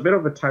 There was a bit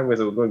of a time where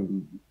I was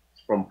going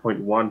from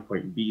point one,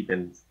 point B,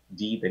 then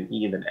D, then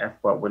E, and then F.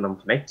 But when I'm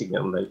connecting it,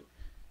 I'm like,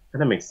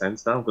 kind of makes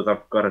sense now because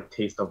I've got a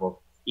taste of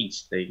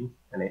each thing,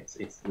 and it's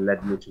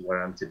led me to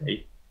where I am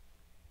today.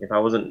 If I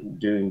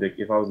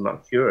was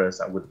not curious,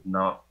 I would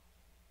not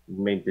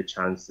make the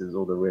chances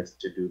or the risk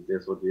to do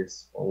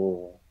this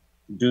or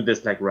do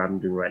this like what I'm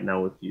doing right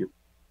now with you.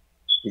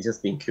 It's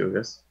just being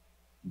curious.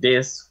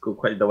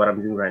 What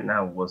I'm doing right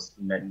now was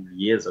many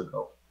years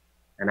ago,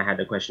 and I had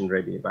a question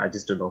ready, but I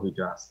just don't know who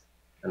to ask.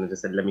 And I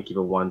just said, let me keep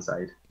it one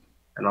side,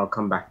 and I'll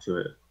come back to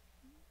it.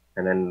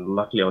 And then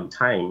luckily on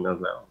time, I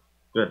was like, oh,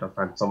 good, I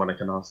found someone I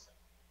can ask.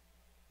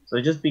 So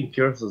just being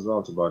curious as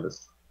well, to be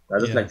honest. I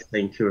just like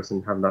staying curious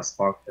and having that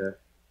spark there.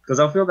 Because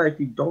I feel like if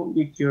you don't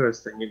be curious,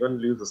 then you're going to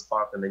lose the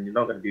spark, and then you're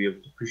not going to be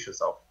able to push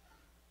yourself.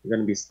 You're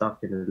going to be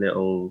stuck in a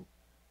little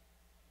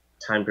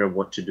time period of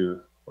what to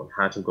do or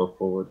how to go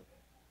forward.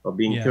 But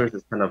being curious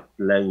is kind of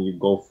letting you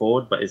go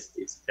forward, but it's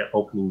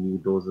opening new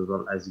doors as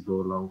well as you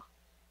go along.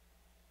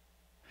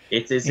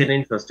 It's an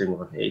interesting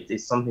one.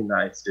 It's something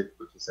that it's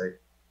difficult to say.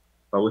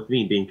 But with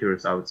me being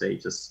curious, I would say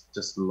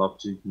just love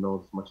to know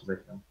as much as I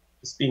can.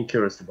 Just being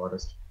curious, to be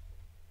honest.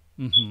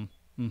 Mm-hmm.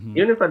 Mm-hmm.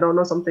 Even if I don't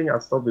know something, I'll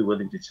still be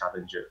willing to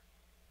challenge it.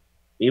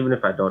 Even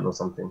if I don't know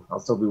something, I'll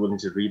still be willing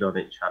to read on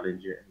it,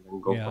 challenge it, and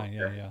then go from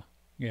there.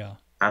 Yeah.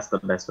 That's the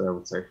best way I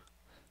would say.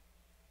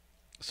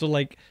 So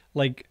like,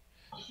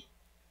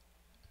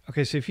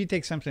 okay, so if you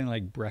take something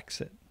like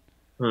Brexit,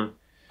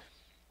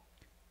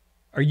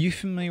 are you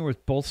familiar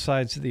with both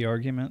sides of the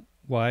argument?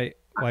 Why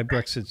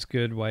Brexit's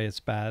good, why it's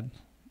bad?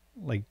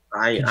 Like,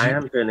 I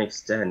am to an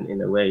extent,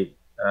 in a way.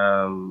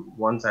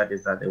 One side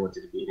is that they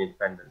wanted to be an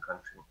independent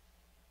country,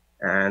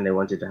 and they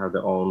wanted to have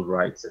their own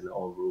rights and their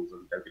own rules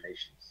and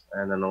regulations.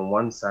 And then on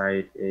one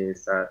side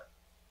is that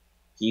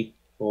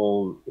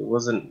people, it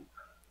wasn't,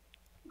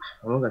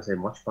 I'm not going to say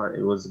much, but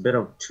it was a bit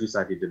of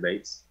two-sided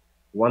debates.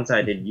 One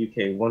side in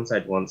UK, one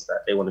side wants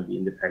that they want to be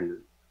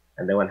independent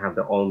and they want to have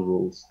their own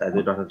rules that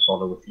they don't have to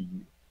follow with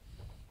EU.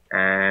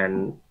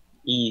 And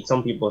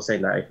some people are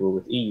saying that if we're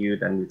with EU,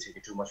 then you're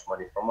taking too much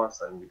money from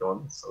us and we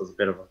don't. So it's a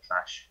bit of a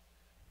clash.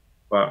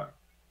 But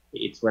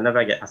it's whenever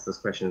I get asked those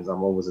questions,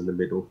 I'm always in the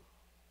middle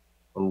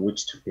on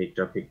which to pick.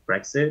 Do I pick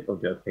Brexit or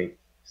do I pick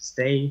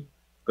stay?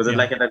 Because it's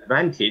like an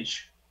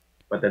advantage,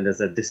 but then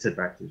there's a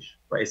disadvantage.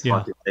 But it's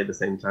hard to say at the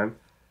same time.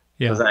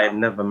 Because I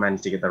never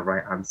managed to get the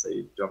right answer.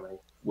 Do I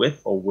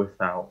with or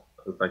without?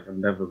 It's like I'm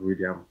never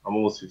really, I'm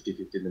almost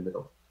 50-50 in the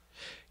middle.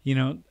 You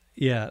know,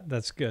 yeah,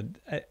 that's good.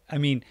 I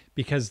mean,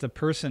 because the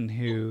person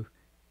who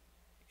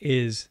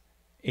is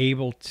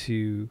able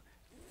to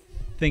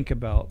think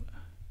about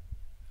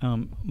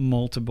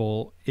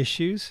multiple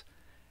issues,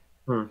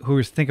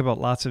 who think about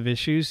lots of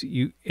issues,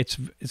 it's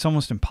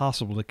almost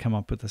impossible to come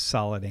up with a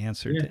solid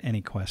answer to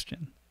any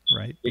question,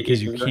 right?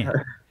 Because you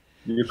can't.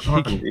 You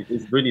can't.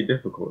 It's really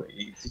difficult.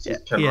 It's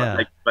just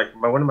like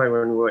when we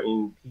were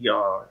in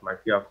my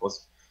PR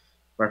course,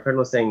 my friend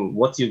was saying,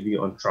 "What's your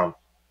view on Trump?"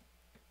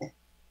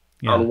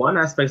 Yeah. On one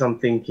aspect, I'm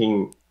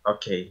thinking,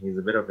 okay, he's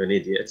a bit of an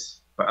idiot.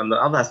 But on the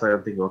other aspect,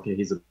 I'm thinking, okay,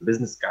 he's a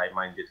business guy,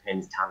 minded, and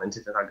he's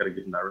talented, and I got to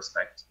give him that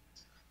respect.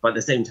 But at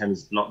the same time,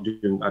 he's not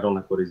doing. I don't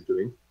like what he's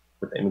doing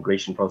with the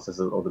immigration process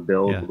or the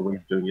bill, or the way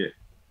he's doing it.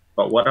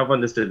 But what I've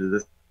understood is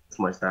this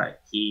much,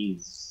 that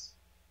he's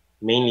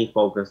mainly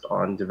focused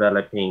on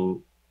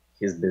developing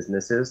his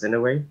businesses in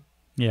a way.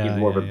 He's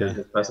more of a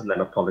business person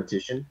than a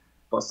politician.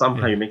 But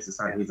somehow he makes it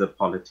sound he's a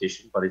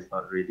politician, but he's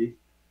not really.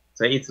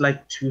 So it's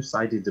like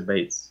two-sided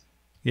debates.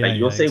 Like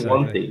you'll say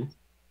one thing,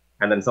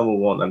 and then someone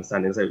won't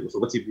understand and say, "So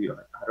what's your view?"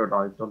 Like, I don't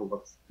know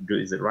what to do.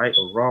 Is it right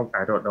or wrong?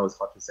 I don't know. It's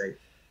hard to say.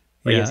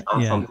 But yes, there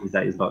are some things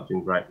that he's not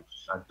doing right,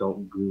 which I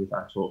don't agree with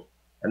at all.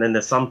 And then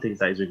there's some things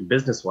that he's doing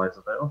business-wise.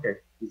 I'm like, okay,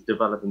 he's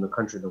developing the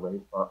country in a way,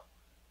 but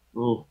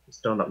it's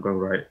still not going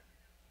right.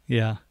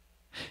 Yeah.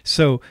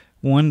 So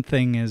one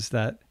thing is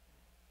that,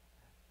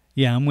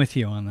 I'm with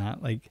you on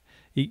that. Like,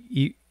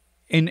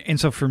 and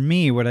so for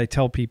me, what I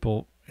tell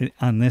people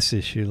on this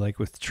issue, like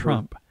with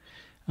Trump,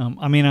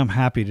 I mean, I'm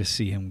happy to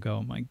see him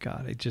go. My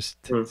God, he's just.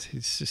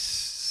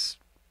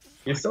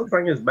 He's still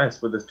trying his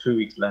best with his 2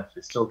 weeks left.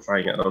 He's still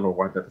trying it. I don't know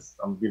why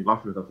I've been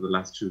laughing with him for the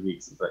last 2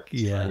 weeks. It's like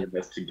he's trying his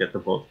best to get the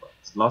vote.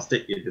 He's lost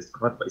it. He just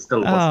got, but he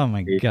still. Oh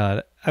my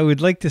God, I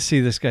would like to see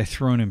this guy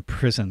thrown in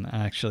prison,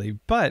 actually,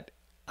 but.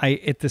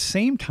 At the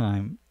same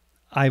time,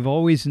 I've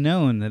always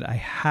known that I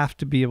have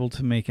to be able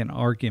to make an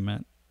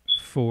argument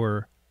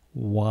for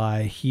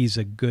why he's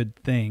a good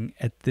thing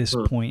at this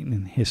point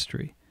in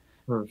history.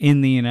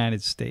 in the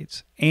United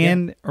States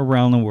and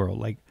around the world.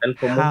 Like, And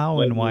for how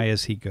and why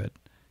is he good?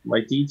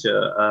 My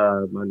teacher,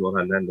 Manuel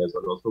Hernandez,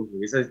 was also,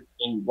 he says,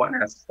 in one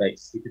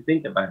aspect, if you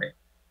think about it,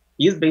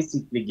 he's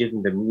basically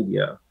giving the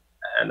media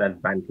an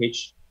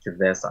advantage to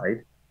their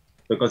side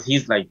because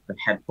he's like the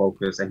head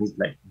focus and he's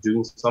like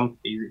doing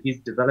something, he's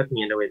developing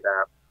in a way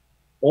that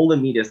all the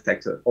media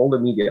sector, all the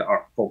media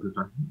are focused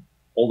on him.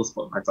 All the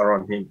spotlights are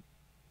on him.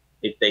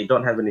 If they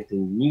don't have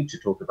anything new to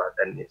talk about,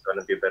 then it's going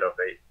to be a bit of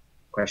a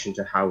question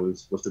to how we're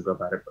supposed to go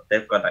about it. But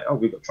they've got like, oh,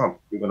 we got Trump,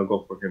 we're going to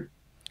go for him.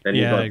 Then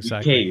you got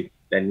exactly. UK.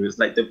 Then it's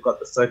like they've got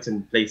the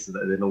certain places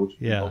that they know which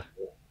to go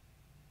for.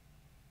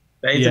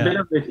 But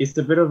it's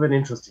a bit of an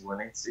interesting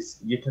one. It's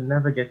you can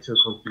never get to a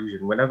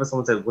conclusion. Whenever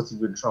someone says, "What's he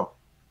doing, Trump?"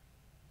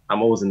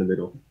 I'm always in the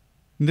middle.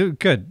 No,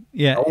 good.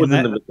 Yeah. Always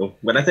in the middle.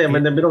 When I say I'm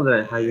in the middle,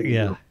 then how you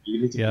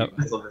you need to yep.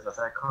 this or this. I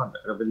say I can't.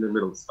 I'm in the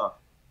middle of stuff.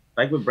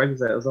 Like with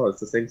Brexit as well,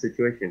 it's the same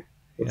situation.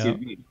 What's he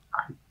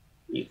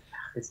doing?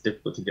 It's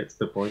difficult to get to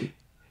the point.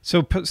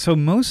 So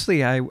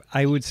mostly, I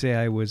would say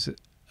I was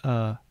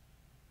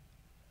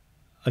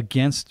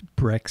against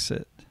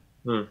Brexit.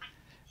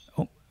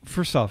 Oh,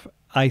 first off,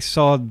 I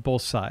saw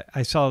both sides.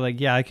 I saw like,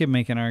 yeah, I could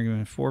make an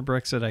argument for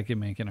Brexit. I could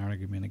make an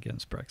argument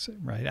against Brexit.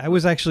 Right. I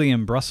was actually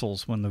in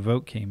Brussels when the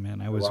vote came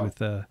in. I was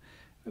with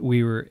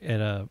we were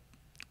at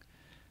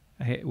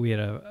we had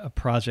a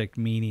project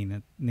meeting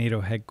at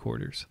NATO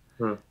headquarters,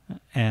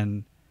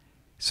 and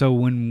so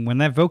when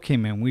that vote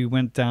came in, we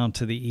went down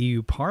to the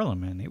EU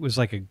Parliament. It was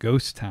like a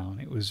ghost town.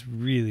 It was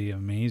really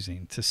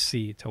amazing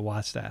to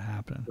watch that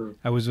happen.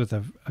 I was with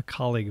a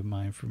colleague of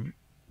mine from.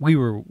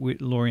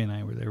 Lori and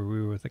I were there.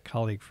 We were with a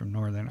colleague from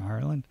Northern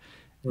Ireland,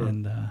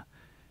 and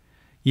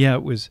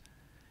it was.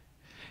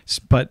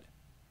 But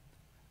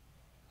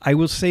I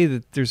will say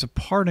that there's a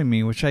part of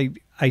me which I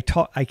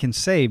can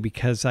say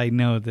because I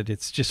know that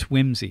it's just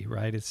whimsy,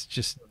 right? It's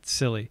just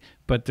silly.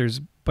 But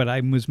I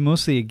was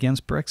mostly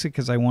against Brexit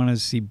because I wanted to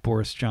see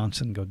Boris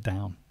Johnson go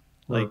down.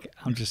 Like,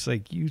 I'm just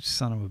like, you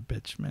son of a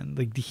bitch, man.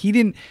 Like he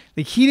didn't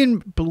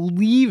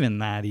believe in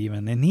that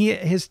even, and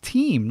his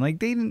team, like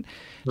they didn't,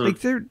 like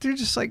they're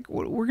just like,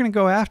 we're gonna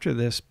go after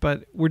this,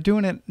 but we're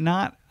doing it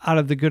not out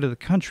of the good of the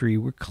country.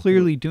 We're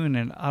clearly doing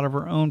it out of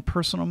our own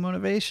personal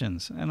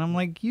motivations. And I'm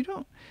like,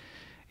 you're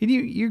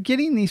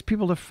getting these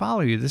people to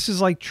follow you. This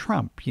is like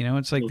Trump,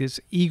 it's like this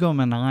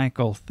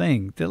egomaniacal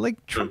thing that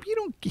like Trump,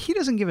 he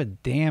doesn't give a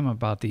damn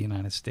about the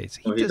United States.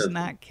 He does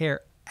not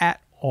care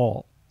at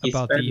all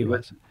about the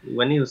U.S.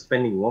 When he was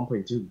spending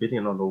 1.2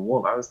 billion on the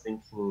wall, I was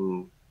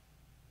thinking,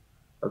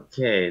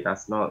 okay,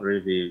 that's not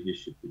really, you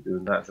should be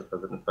doing that as a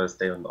president first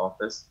day on the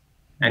office.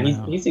 And he's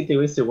basically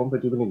wasted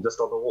 1.2 billion just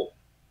on the wall.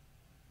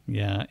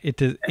 Yeah, it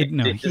just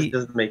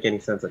doesn't make any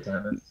sense at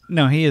times.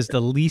 No, he is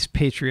the least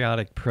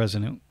patriotic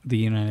president the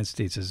United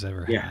States has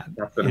ever had.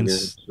 That's going to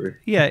be true.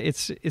 Yeah,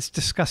 it's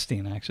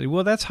disgusting actually.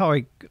 Well, that's how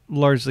I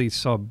largely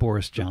saw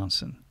Boris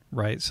Johnson.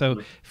 Right.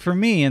 So for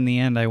me, in the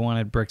end, I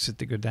wanted Brexit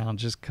to go down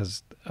just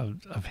because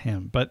of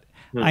him. But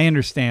I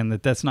understand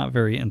that that's not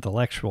very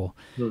intellectual,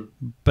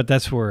 but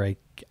that's where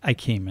I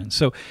came in.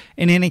 So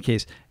in any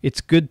case,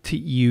 it's good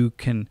you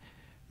can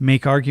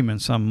make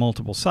arguments on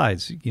multiple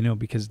sides,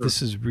 because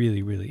this is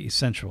really, really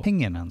essential.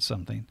 Opinion on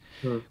something,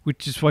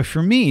 which is why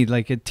for me,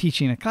 like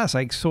teaching a class,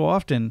 like so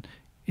often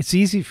it's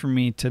easy for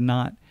me to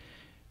not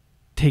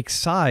take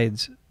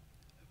sides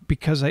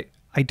because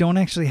I don't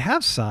actually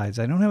have sides.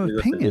 I don't have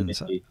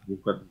opinions.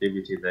 You've got the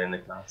DBT there in the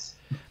class.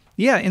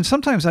 Yeah, and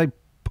sometimes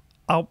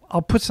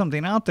I'll put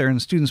something out there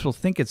and students will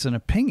think it's an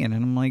opinion.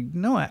 And I'm like,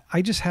 no,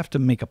 I just have to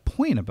make a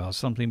point about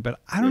something, but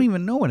I don't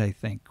even know what I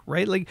think,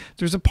 right? Like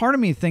there's a part of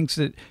me thinks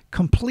that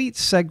complete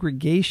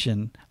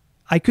segregation,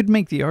 I could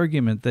make the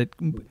argument that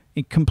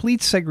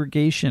complete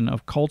segregation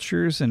of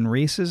cultures and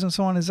races and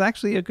so on is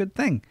actually a good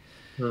thing.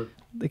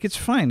 Like it's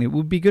fine. It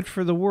would be good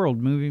for the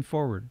world moving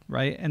forward,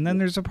 right? And then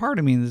there's a part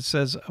of me that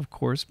says, of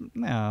course,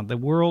 the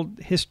world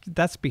history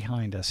that's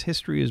behind us.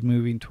 History is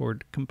moving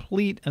toward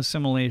complete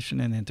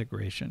assimilation and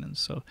integration, and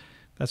so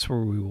that's where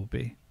we will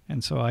be.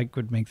 And so I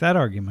could make that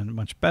argument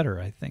much better,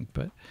 I think.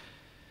 But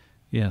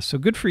yeah, so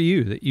good for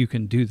you that you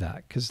can do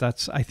that because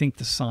that's, I think,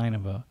 the sign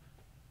of a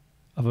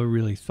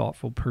really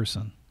thoughtful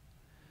person.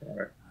 All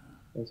right.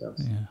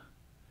 Yeah.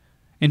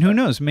 And who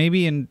knows?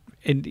 Maybe in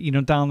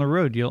down the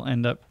road you'll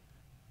end up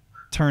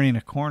turning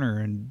a corner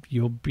and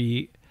you'll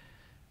be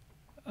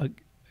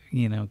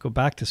go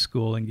back to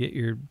school and get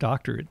your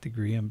doctorate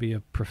degree and be a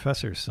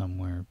professor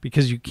somewhere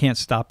because you can't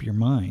stop your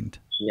mind.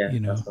 Yeah,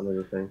 that's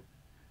another thing.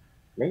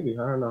 Maybe,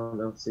 I don't know.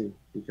 Let's see.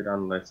 Future down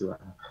and let's see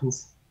what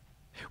happens.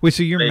 Wait,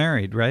 so you're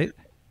married, right?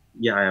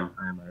 Yeah, I am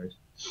married.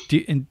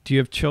 Do you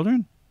have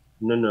children?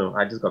 No.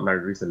 I just got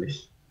married recently.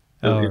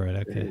 Oh,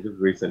 right, okay. Just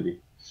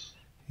recently.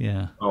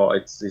 Yeah. Oh,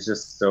 it's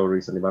just so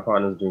recently. My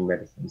partner's doing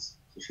medicines,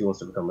 so she wants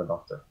to become a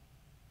doctor.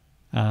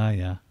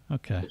 Yeah.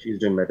 Okay. So she's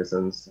doing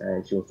medicines,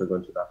 and she wants to go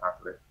into that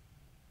pathway.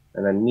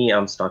 And then me,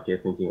 I'm stuck here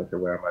thinking, okay,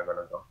 where am I going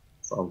to go?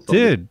 So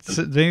dude,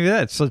 so maybe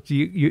that. So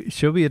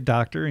she'll be a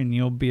doctor, and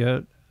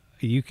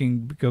you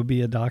can go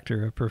be a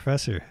doctor, a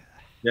professor.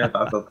 Yeah,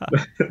 that's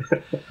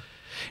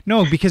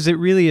No, because it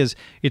really is.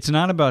 It's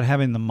not about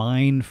having the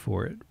mind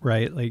for it,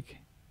 right? Like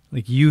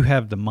you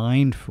have the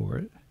mind for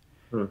it.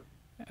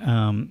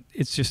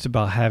 It's just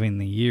about having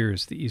the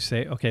years that you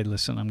say, okay,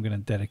 listen, I'm going to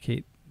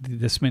dedicate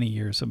this many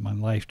years of my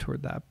life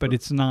toward that. But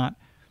it's not.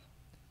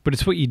 But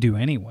it's what you do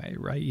anyway,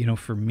 right? You know,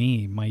 for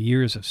me, my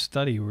years of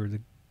study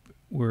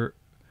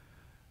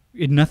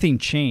nothing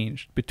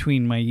changed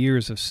between my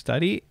years of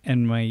study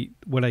and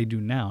what I do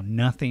now.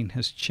 Nothing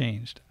has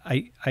changed.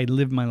 I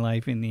live my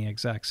life in the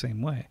exact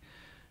same way.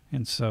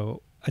 And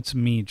so it's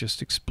me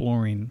just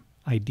exploring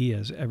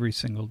ideas every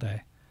single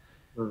day.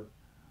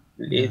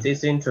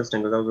 It's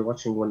interesting because I was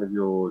watching one of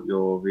your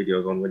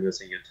videos on when you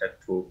say your TED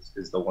Talks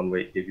is the one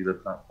way it gives you the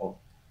platform.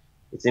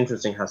 It's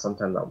interesting how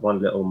sometimes that one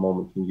little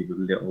moment can give you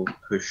a little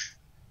push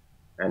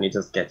and it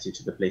just gets you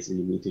to the place that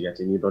you need to get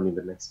and you don't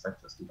even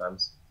expect it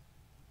sometimes.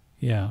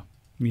 Yeah.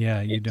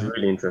 Yeah, you don't. It's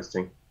really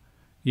interesting.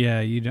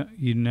 Yeah,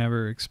 you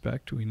never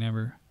expect. We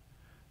never.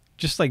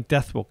 Just like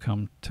death will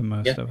come to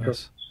most of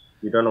us.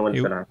 You don't know when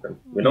it's going to happen.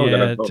 We know it's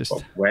going to go,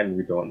 but when,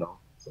 we don't know.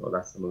 So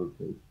that's another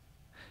thing.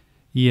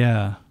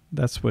 Yeah,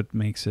 that's what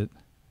makes it.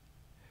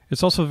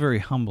 It's also very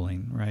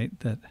humbling, right?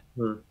 That,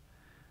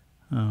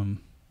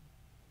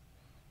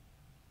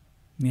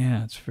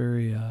 yeah, it's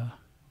very.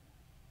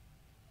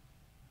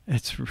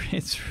 It's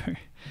very.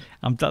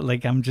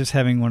 I'm just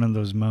having one of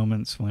those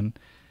moments when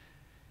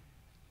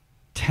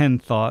 10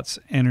 thoughts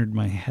entered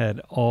my head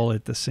all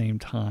at the same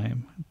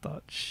time. I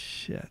thought,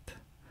 shit,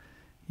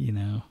 you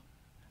know.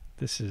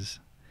 This is,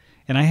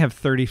 and I have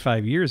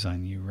 35 years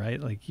on you, right?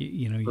 Like,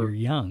 you know, you're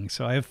young.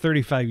 So I have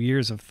 35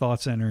 years of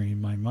thoughts entering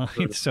my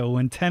mind. So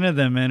when 10 of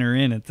them enter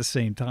in at the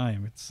same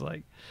time, it's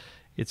like,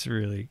 it's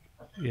really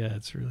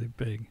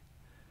big.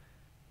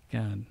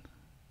 God.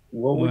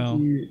 What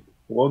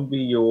would be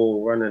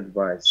your one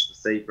advice?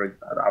 Say, for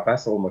example, I've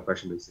asked all my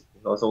questions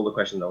basically. That's all the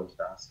questions I wanted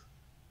to ask.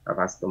 I've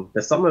asked them.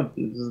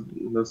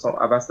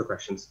 I've asked the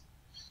questions.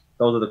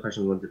 Those are the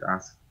questions I wanted to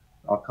ask.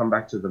 I'll come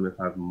back to them if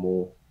I have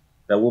more.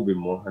 There will be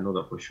more. I know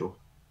that for sure.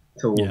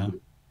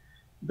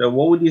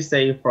 What would you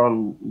say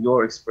from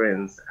your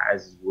experience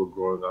as you were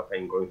growing up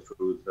and going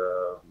through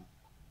the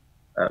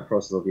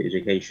process of your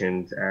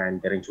education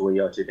and getting to where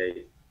you are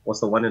today? What's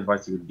the one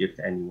advice you would give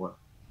to anyone?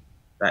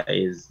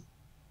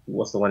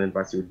 What's the one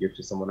advice you would give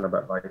to someone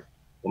about life,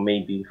 or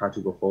maybe how to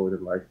go forward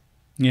in life?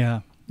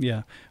 Yeah.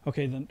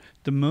 Okay, then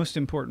the most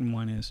important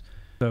one is,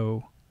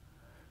 so,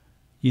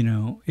 you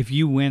know, if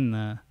you win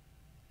the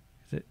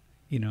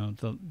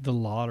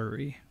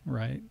lottery,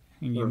 right?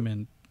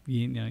 And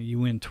you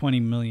win 20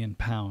 million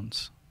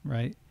pounds,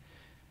 right?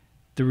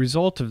 The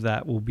result of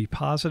that will be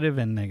positive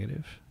and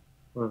negative,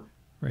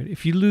 right?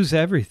 If you lose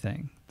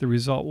everything, the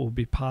result will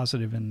be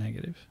positive and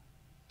negative.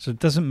 So it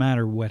doesn't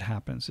matter what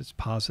happens; it's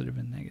positive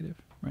and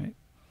negative, right?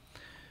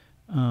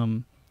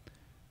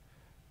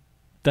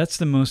 That's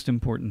the most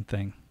important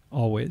thing,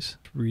 always.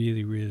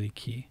 Really, really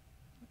key.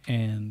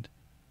 And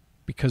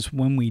because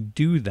when we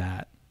do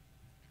that,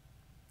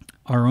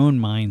 our own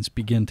minds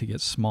begin to get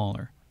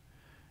smaller.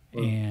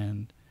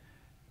 And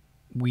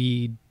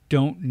we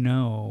don't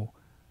know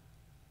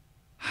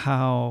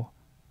how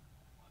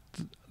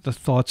the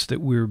thoughts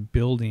that we're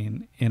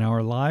building in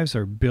our lives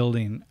are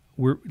building.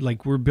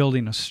 We're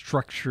building a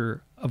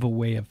structure of a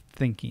way of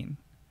thinking.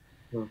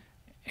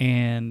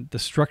 And the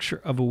structure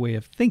of a way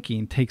of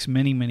thinking takes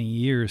many, many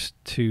years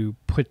to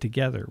put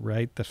together,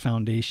 right? The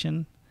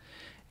foundation.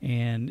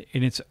 And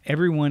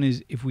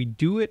if we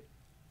do it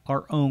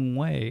our own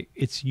way,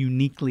 it's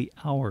uniquely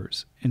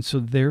ours. And so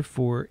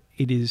therefore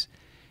it is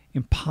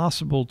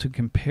impossible to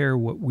compare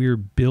what we're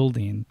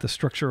building, the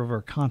structure of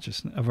our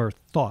consciousness, of our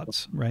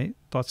thoughts, right?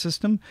 Thought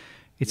system.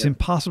 It's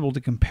impossible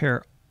to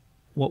compare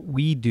what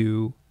we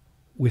do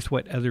with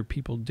what other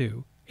people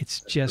do. It's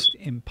just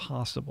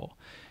impossible.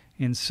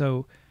 And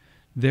so,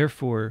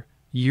 therefore,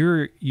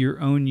 you're your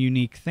own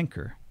unique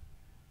thinker.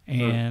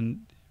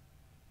 And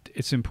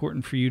it's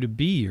important for you to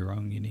be your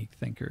own unique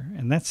thinker.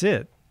 And that's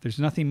it. There's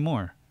nothing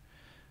more.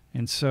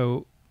 And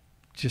so,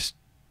 just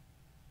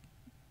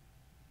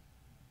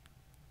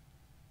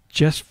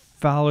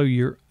follow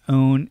your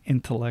own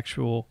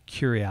intellectual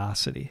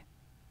curiosity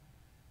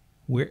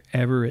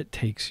wherever it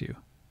takes you.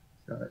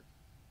 Got it.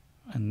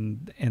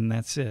 And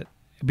that's it.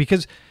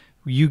 Because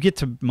you get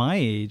to my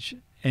age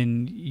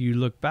and you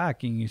look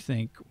back and you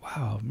think,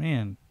 wow,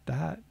 man,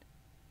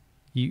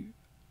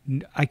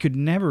 I could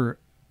never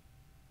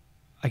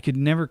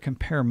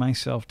compare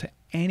myself to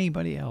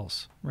anybody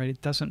else, right?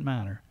 It doesn't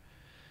matter.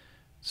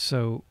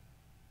 So,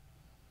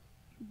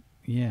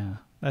 yeah,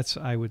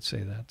 I would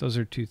say that. Those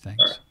are two things.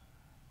 All right.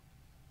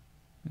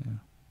 Yeah.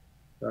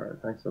 All right,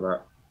 thanks for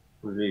that.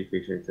 We really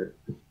appreciate it.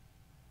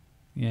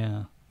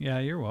 Yeah,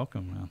 you're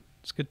welcome, man.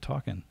 It's good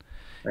talking.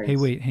 Thanks. Hey,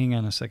 wait, hang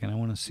on a second. I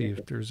want to see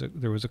if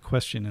there was a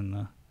question in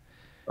the.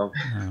 Okay.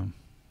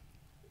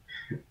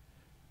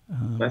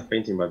 Nice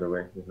painting, by the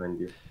way,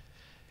 behind you.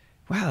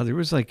 Wow, there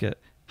was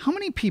how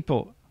many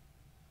people?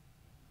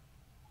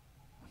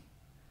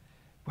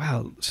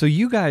 Wow, so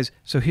you guys,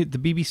 the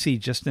BBC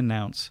just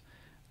announced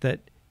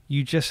that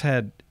you just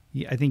had,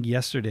 I think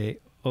yesterday,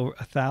 over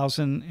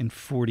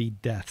 1,040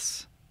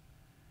 deaths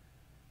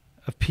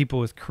of people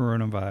with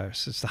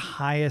coronavirus. It's the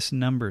highest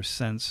number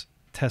since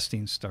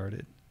testing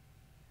started.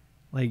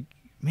 Like,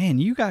 man,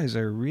 you guys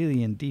are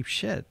really in deep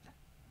shit,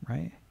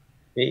 right?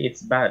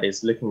 It's bad.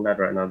 It's looking bad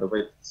right now. The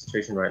way the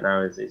situation right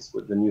now is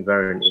with the new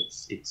variant.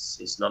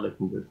 It's not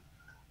looking good.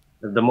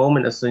 At the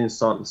moment, as soon as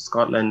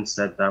Scotland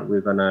said that we're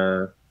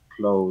gonna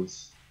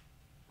close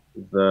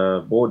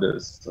the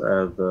borders,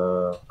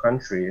 the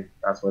country,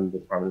 that's when the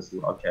Prime Minister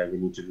said, okay, we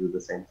need to do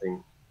the same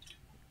thing.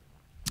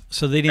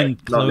 So they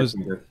didn't close.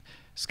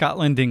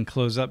 Scotland didn't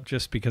close up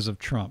just because of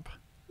Trump,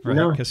 right?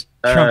 No, because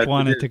Trump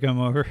wanted to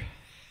come over.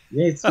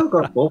 Yeah, it's still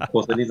got a golf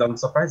course. I'm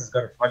surprised it's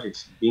got a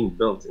project being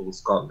built in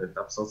Scotland.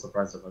 I'm so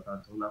surprised about that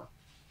until now.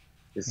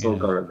 It's still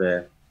got it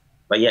there.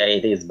 But yeah,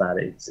 it is bad.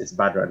 It's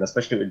bad right now,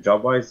 especially with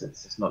job wise.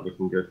 It's not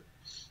looking good.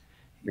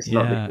 It's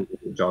not looking good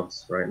with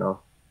jobs right now.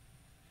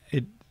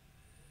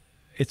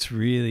 It's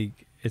really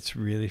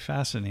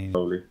fascinating.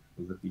 Slowly,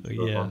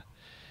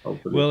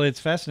 hopefully. Well, it's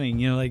fascinating.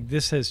 You know, like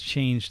this has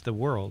changed the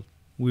world.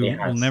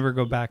 We'll never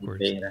go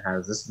backwards. It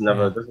has. This is going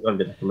to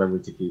be like a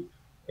memory to keep.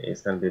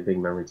 It's going to be a big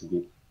memory to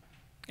keep.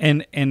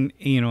 And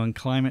you know, in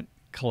climate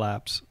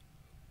collapse,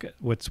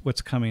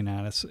 what's coming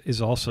at us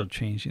is also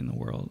changing the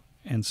world.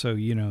 And so,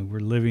 you know, we're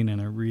living in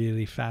a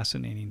really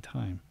fascinating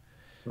time.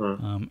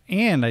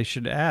 And I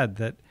should add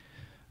that,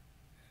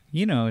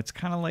 you know, it's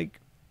kind of like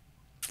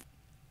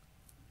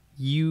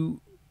you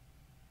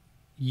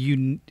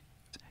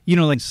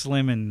know, like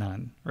Slim and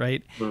None,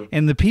 right?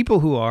 And the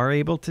people who are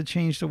able to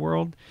change the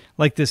world,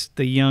 like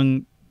the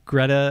young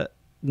Greta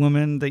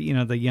woman, the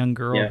young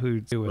girl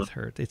who do with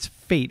her, it's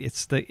fate.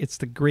 It's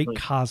the great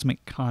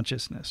cosmic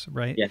consciousness,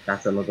 right? Yeah,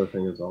 that's another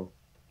thing as well.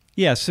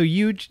 Yeah. So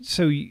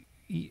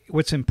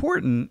what's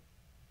important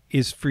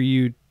is for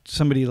you,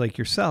 somebody like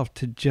yourself,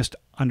 to just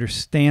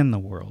understand the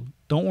world.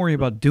 Don't worry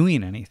about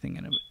doing anything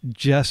in it.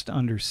 Just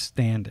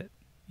understand it,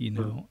 you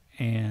know,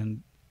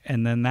 and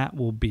then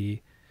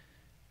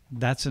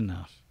that's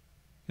enough.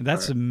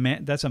 That's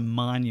a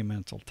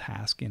monumental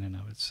task in and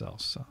of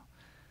itself. So,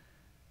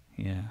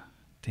 yeah,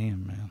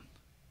 damn, man.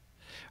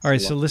 All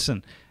right, so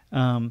listen,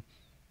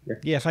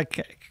 if I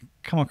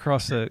come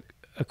across a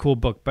cool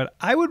book, but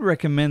I would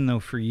recommend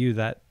though for you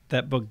that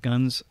book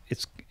Guns.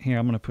 It's here.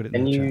 I'm gonna put it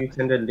in the chat. Can you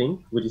send a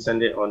link? Would you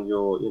send it on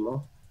your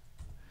email?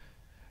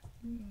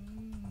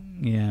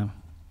 Yeah.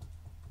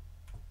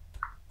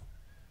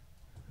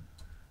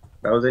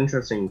 That was an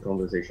interesting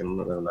conversation. I'm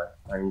not gonna lie.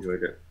 I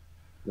enjoyed it.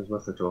 It was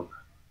worth the talk.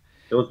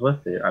 It was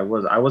worth it. I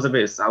was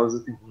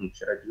thinking,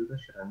 should I do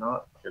this? Should I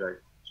not? Should I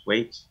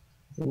wait?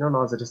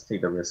 No, just take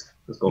the risk.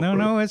 Let's go.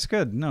 No, it's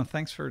good. No,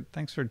 thanks for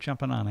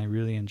jumping on. I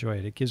really enjoy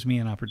it. It gives me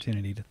an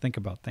opportunity to think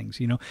about things,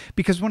 you know,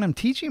 because when I'm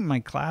teaching my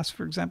class,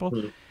 for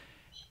example,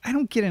 I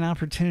don't get an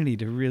opportunity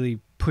to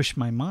really push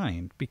my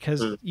mind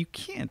because you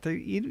can't.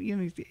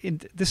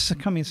 This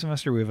coming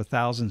semester, we have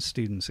 1,000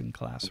 students in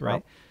class,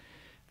 right?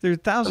 There are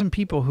 1,000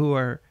 people who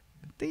are,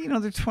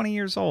 they're 20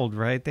 years old,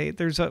 right?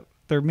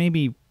 There may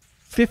be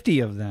 50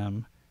 of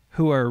them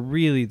who are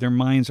really, their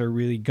minds are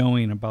really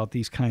going about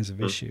these kinds of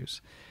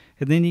issues.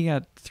 And then you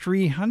got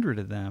 300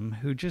 of them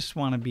who just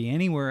want to be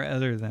anywhere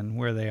other than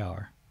where they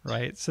are,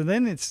 right? So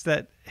then it's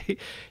that,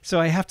 so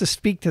I have to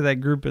speak to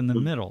that group in the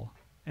middle,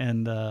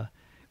 and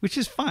which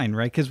is fine,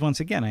 right? Because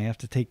once again, I have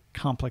to take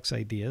complex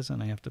ideas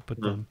and I have to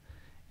put them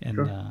in.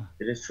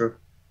 It is true.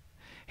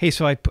 Hey,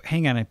 so I put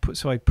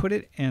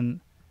it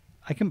in,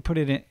 I can put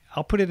it in,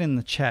 I'll put it in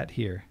the chat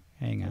here.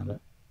 Hang on.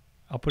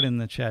 I'll put it in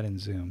the chat in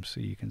Zoom so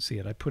you can see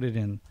it. I put it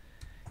in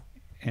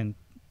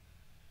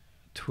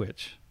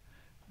Twitch.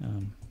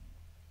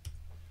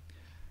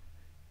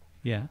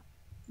 Yeah.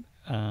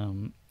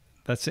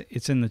 That's it.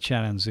 It's in the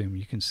chat on Zoom.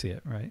 You can see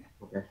it, right?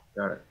 Okay,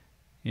 got it.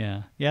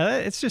 Yeah.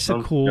 It's just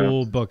a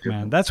cool book,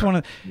 man. That's one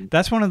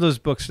of those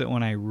books that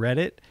when I read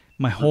it,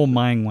 my whole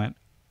mind went,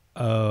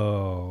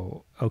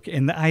 oh, okay.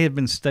 And I had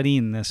been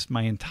studying this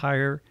my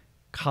entire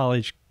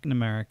college in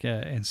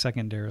America and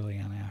secondarily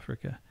on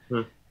Africa.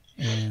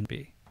 And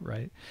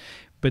right.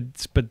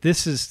 But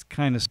this is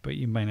kind of, but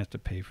you might have to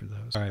pay for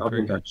those. All right,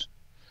 very good.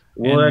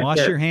 And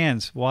wash your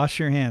hands. Wash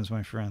your hands,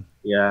 my friend.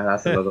 Yeah,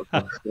 that's another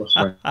one. Wash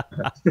my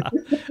hands.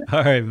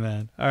 All right,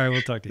 man. All right,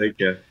 we'll talk to you. Take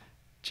care.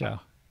 Ciao.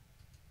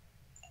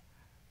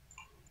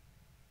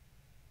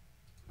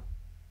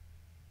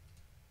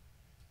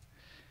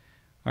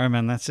 All right,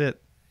 man. That's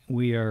it.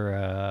 We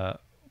are.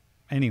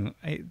 Anyway,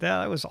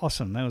 that was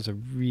awesome. That was a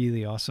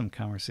really awesome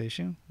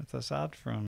conversation with Azad from